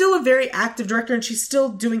 Because she's still a very active director and she's still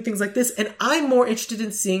doing things like this, and I'm more interested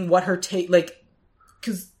in seeing what her take, like,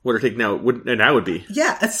 because what her take now would be.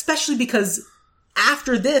 Yeah, especially because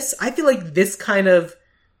after this, I feel like this kind of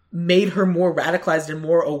made her more radicalized and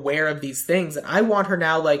more aware of these things, and I want her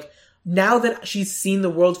now, like, now that she's seen the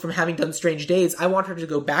world from having done Strange Days, I want her to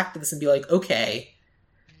go back to this and be like, okay,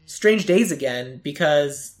 Strange Days again,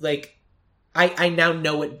 because, like, I now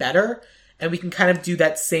know it better. And we can kind of do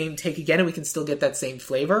that same take again, and we can still get that same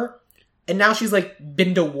flavor. And now she's, like,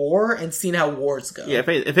 been to war and seen how wars go. Yeah,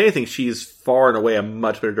 if anything, she's far and away a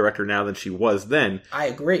much better director now than she was then. I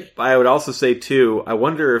agree. But I would also say, too, I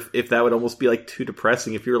wonder if that would almost be, like, too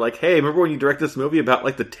depressing. If you were like, hey, remember when you directed this movie about,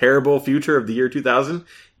 like, the terrible future of the year 2000?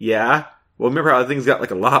 Yeah. Well, remember how things got, like,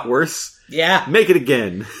 a lot worse? Yeah. Make it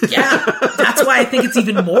again. Yeah. That's why I think it's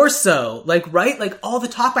even more so. Like, right? Like, all the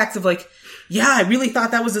talkbacks of, like, yeah, I really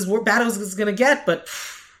thought that was as bad as it was going to get, but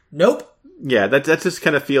nope. Yeah, that just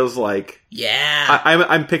kind of feels like... Yeah.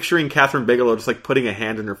 I'm picturing Catherine Bigelow just, like, putting a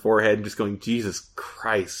hand in her forehead and just going, Jesus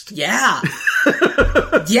Christ. Yeah.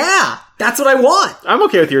 Yeah, that's what I want. I'm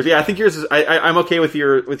okay with yours. Yeah, I think yours is... I'm okay with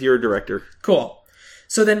your director. Cool.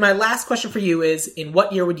 So then my last question for you is, in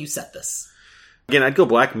what year would you set this? Again, I'd go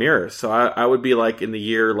Black Mirror, so I would be, like, in the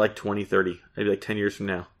year, like, 2030. Maybe, like, 10 years from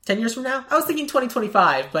now. 10 years from now? I was thinking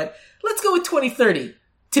 2025, but let's go with 2030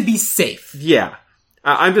 to be safe. Yeah.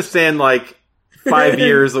 I'm just saying, like, 5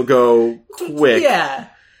 years will go quick. Yeah.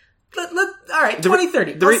 All right,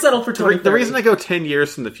 2030. I'll settle for 2030. The reason I go 10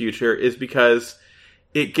 years from the future is because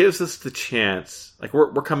it gives us the chance. Like,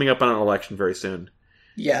 we're coming up on an election very soon.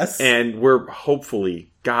 Yes. And we're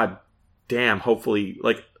hopefully,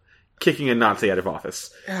 like, kicking a Nazi out of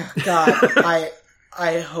office. Oh, God,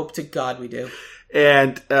 I hope to God we do.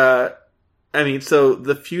 And, I mean, so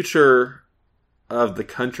the future of the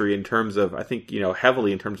country in terms of, I think,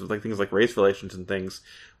 heavily in terms of, like, things like race relations and things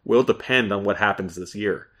will depend on what happens this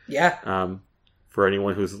year. Yeah. For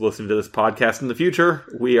anyone who's listening to this podcast in the future,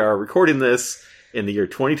 we are recording this in the year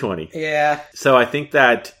 2020. Yeah. So I think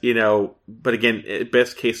that, but again,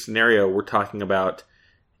 best case scenario, we're talking about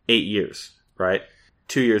 8 years, right?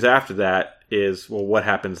 2 years after that is, well, what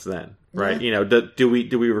happens then, right? Yeah. Do we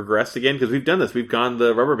regress again? Because we've done this. We've gone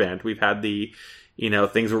the rubber band. We've had the,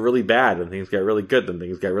 things were really bad, and things got really good, then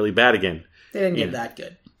things got really bad again. They didn't get that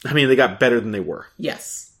good. I mean, they got better than they were.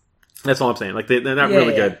 Yes. That's all I'm saying. Like, they're not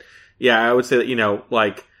really good. Yeah, I would say that,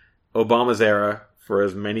 like, Obama's era, for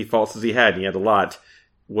as many faults as he had, and he had a lot,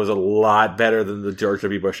 was a lot better than the George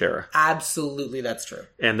W. Bush era. Absolutely, that's true.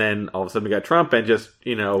 And then all of a sudden we got Trump and just,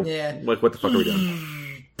 like, what the fuck are we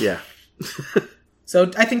doing? Yeah.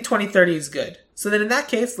 So I think 2030 is good. So then in that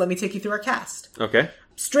case, let me take you through our cast. Okay.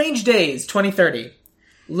 Strange Days, 2030.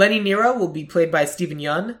 Lenny Nero will be played by Stephen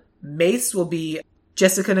Yeun. Mace will be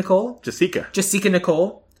Jessica Nicole.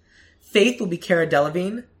 Faith will be Cara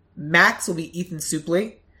Delevingne. Max will be Ethan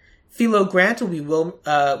Suplee. Philo Grant will be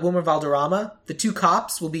Wilmer Valderrama. The two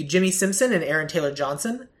cops will be Jimmy Simpson and Aaron Taylor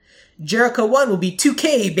Johnson. Jericho 1 will be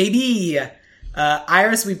 2K, baby!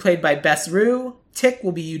 Iris will be played by Bess Rue. Tick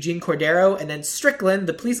will be Eugene Cordero. And then Strickland,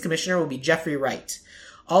 the police commissioner, will be Jeffrey Wright.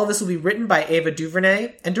 All of this will be written by Ava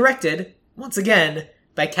DuVernay and directed, once again,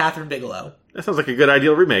 by Catherine Bigelow. That sounds like a good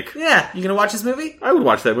Ideal remake. Yeah, you gonna watch this movie? I would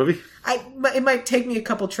watch that movie. It might take me a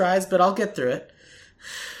couple tries, but I'll get through it.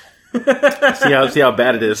 See how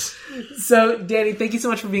bad it is. So, Danny, thank you so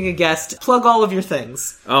much for being a guest. Plug all of your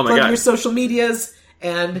things. Oh my God. Plug your social medias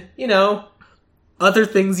and, other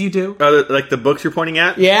things you do. Like the books you're pointing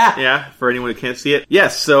at? Yeah. Yeah, for anyone who can't see it.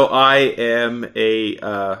 Yes, so I am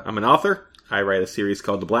I'm an author. I write a series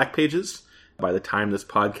called The Black Pages. By the time this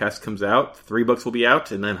podcast comes out, 3 books will be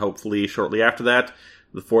out, and then hopefully shortly after that,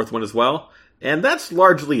 the 4th one as well. And that's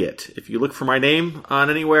largely it. If you look for my name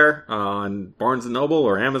on anywhere, on Barnes & Noble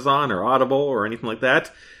or Amazon or Audible or anything like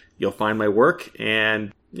that, you'll find my work.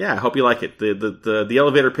 And yeah, I hope you like it. The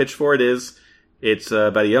elevator pitch for it is, it's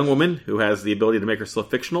about a young woman who has the ability to make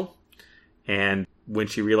herself fictional. And when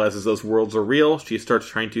she realizes those worlds are real, she starts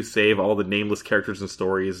trying to save all the nameless characters and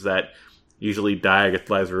stories that usually die or get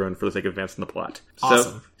flies ruined for the sake of advancing the plot.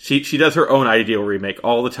 Awesome. So she does her own Ideal remake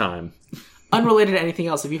all the time. Unrelated to anything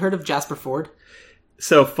else, have you heard of Jasper Ford?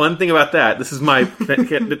 So, fun thing about that, this is my...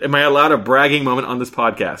 am I allowed a bragging moment on this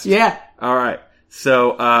podcast? Yeah. All right.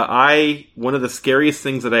 So, one of the scariest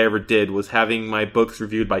things that I ever did was having my books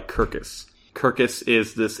reviewed by Kirkus. Kirkus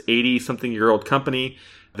is this 80-something-year-old company.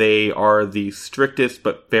 They are the strictest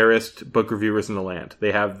but fairest book reviewers in the land.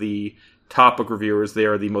 They have the top book reviewers. They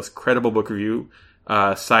are the most credible book review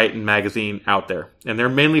site and magazine out there. And they're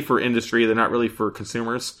mainly for industry. They're not really for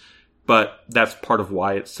consumers. But that's part of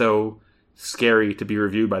why it's so scary to be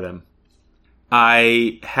reviewed by them.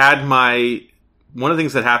 One of the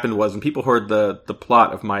things that happened was when people heard the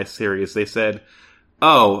plot of my series, they said,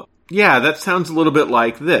 oh, yeah, that sounds a little bit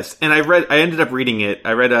like this. And I ended up reading it.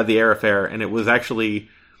 I read The Air Affair, and it was actually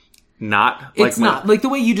not like... It's not. Like, the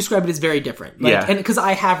way you describe it is very different. Like, yeah. And because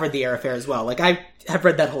I have read The Air Affair as well. Like, I have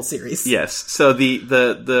read that whole series. Yes. So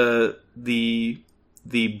the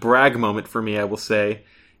brag moment for me, I will say,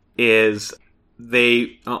 is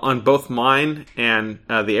they, on both mine and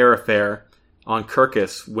The Air Affair, on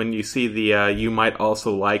Kirkus, when you see the you might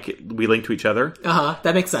also like it, we link to each other.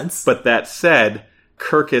 That makes sense. But that said,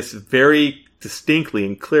 Kirkus very distinctly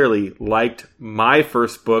and clearly liked my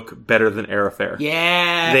first book better than Air Affair.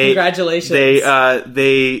 Yeah, congratulations. They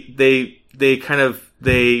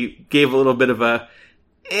gave a little bit of a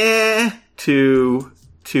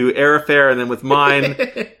to Air Affair, and then with mine,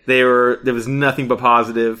 there was nothing but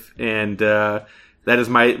positive, and that is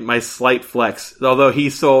my slight flex. Although he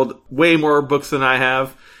sold way more books than I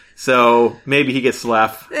have, so maybe he gets to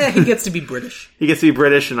laugh. He gets to be British. He gets to be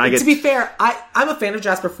British, and I get... To be fair, I'm a fan of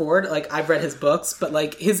Jasper Ford. Like, I've read his books, but,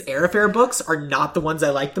 like, his Air Affair books are not the ones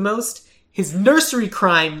I like the most. His nursery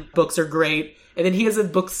crime books are great, and then he has a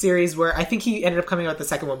book series where I think he ended up coming out with the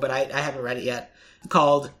second one, but I haven't read it yet,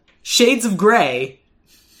 called Shades of Grey,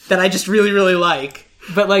 that I just really, really like.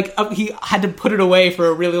 But, like, he had to put it away for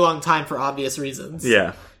a really long time for obvious reasons.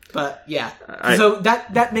 Yeah. But, yeah. So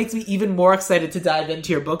that makes me even more excited to dive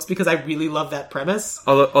into your books because I really love that premise.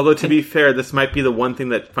 Although to be fair, this might be the one thing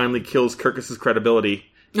that finally kills Kirkus's credibility.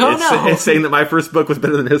 No. It's saying that my first book was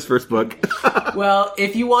better than his first book. Well,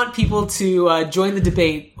 if you want people to join the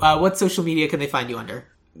debate, what social media can they find you under?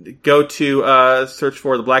 Go to search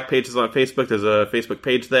for The Black Pages on Facebook. There's a Facebook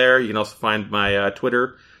page there. You can also find my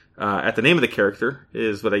Twitter. At the name of the character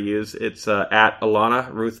is what I use. It's at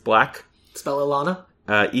Alana Ruth Black. Spell Alana.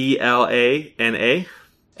 ELANA.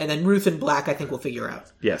 And then Ruth and Black, I think we'll figure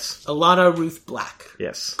out. Yes. Alana Ruth Black.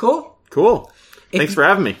 Yes. Cool. Thanks for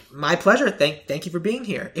having me. My pleasure. Thank you for being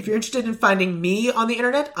here. If you're interested in finding me on the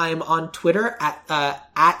internet, I am on Twitter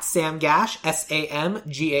at Sam Gash, SAMGASCH.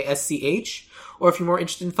 Or if you're more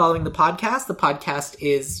interested in following the podcast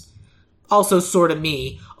is also sort of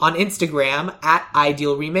me on Instagram at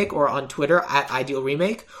Ideal Remake, or on Twitter at Ideal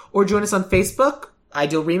Remake, or join us on Facebook,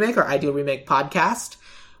 Ideal Remake or Ideal Remake Podcast.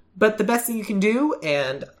 But the best thing you can do,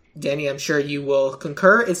 and Danny, I'm sure you will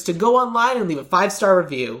concur, is to go online and leave a 5-star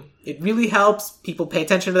review. It really helps. People pay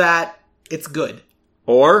attention to that. It's good.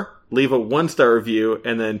 Or leave a 1-star review,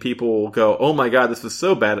 and then people will go, "Oh my god, this was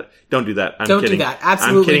so bad." Don't do that. Don't do that. Absolutely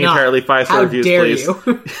not. I'm kidding entirely. 5-star reviews, dare please.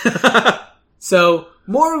 You? So,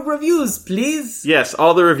 more reviews, please. Yes,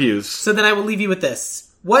 all the reviews. So then I will leave you with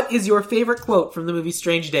this. What is your favorite quote from the movie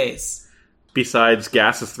Strange Days? Besides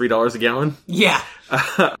gas is $3 a gallon? Yeah.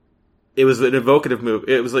 It was an evocative move.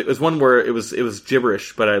 It was one where it was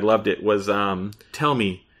gibberish, but I loved it. Was tell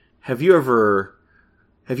me, have you ever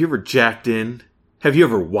have you ever jacked in? Have you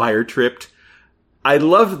ever wire tripped? I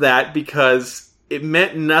loved that because it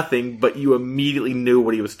meant nothing, but you immediately knew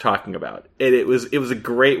what he was talking about. And it was a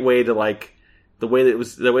great way to, like, the way that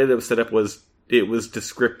it was set up was, it was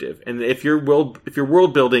descriptive. And if you're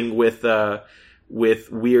world building with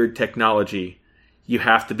weird technology, you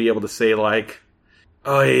have to be able to say, like,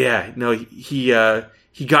 oh yeah, no, he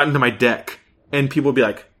got into my deck, and people will be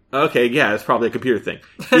like, okay, yeah, it's probably a computer thing.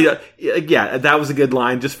 Yeah, that was a good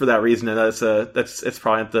line just for that reason. And it's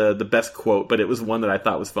probably not the best quote, but it was one that I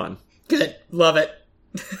thought was fun. Good, love it.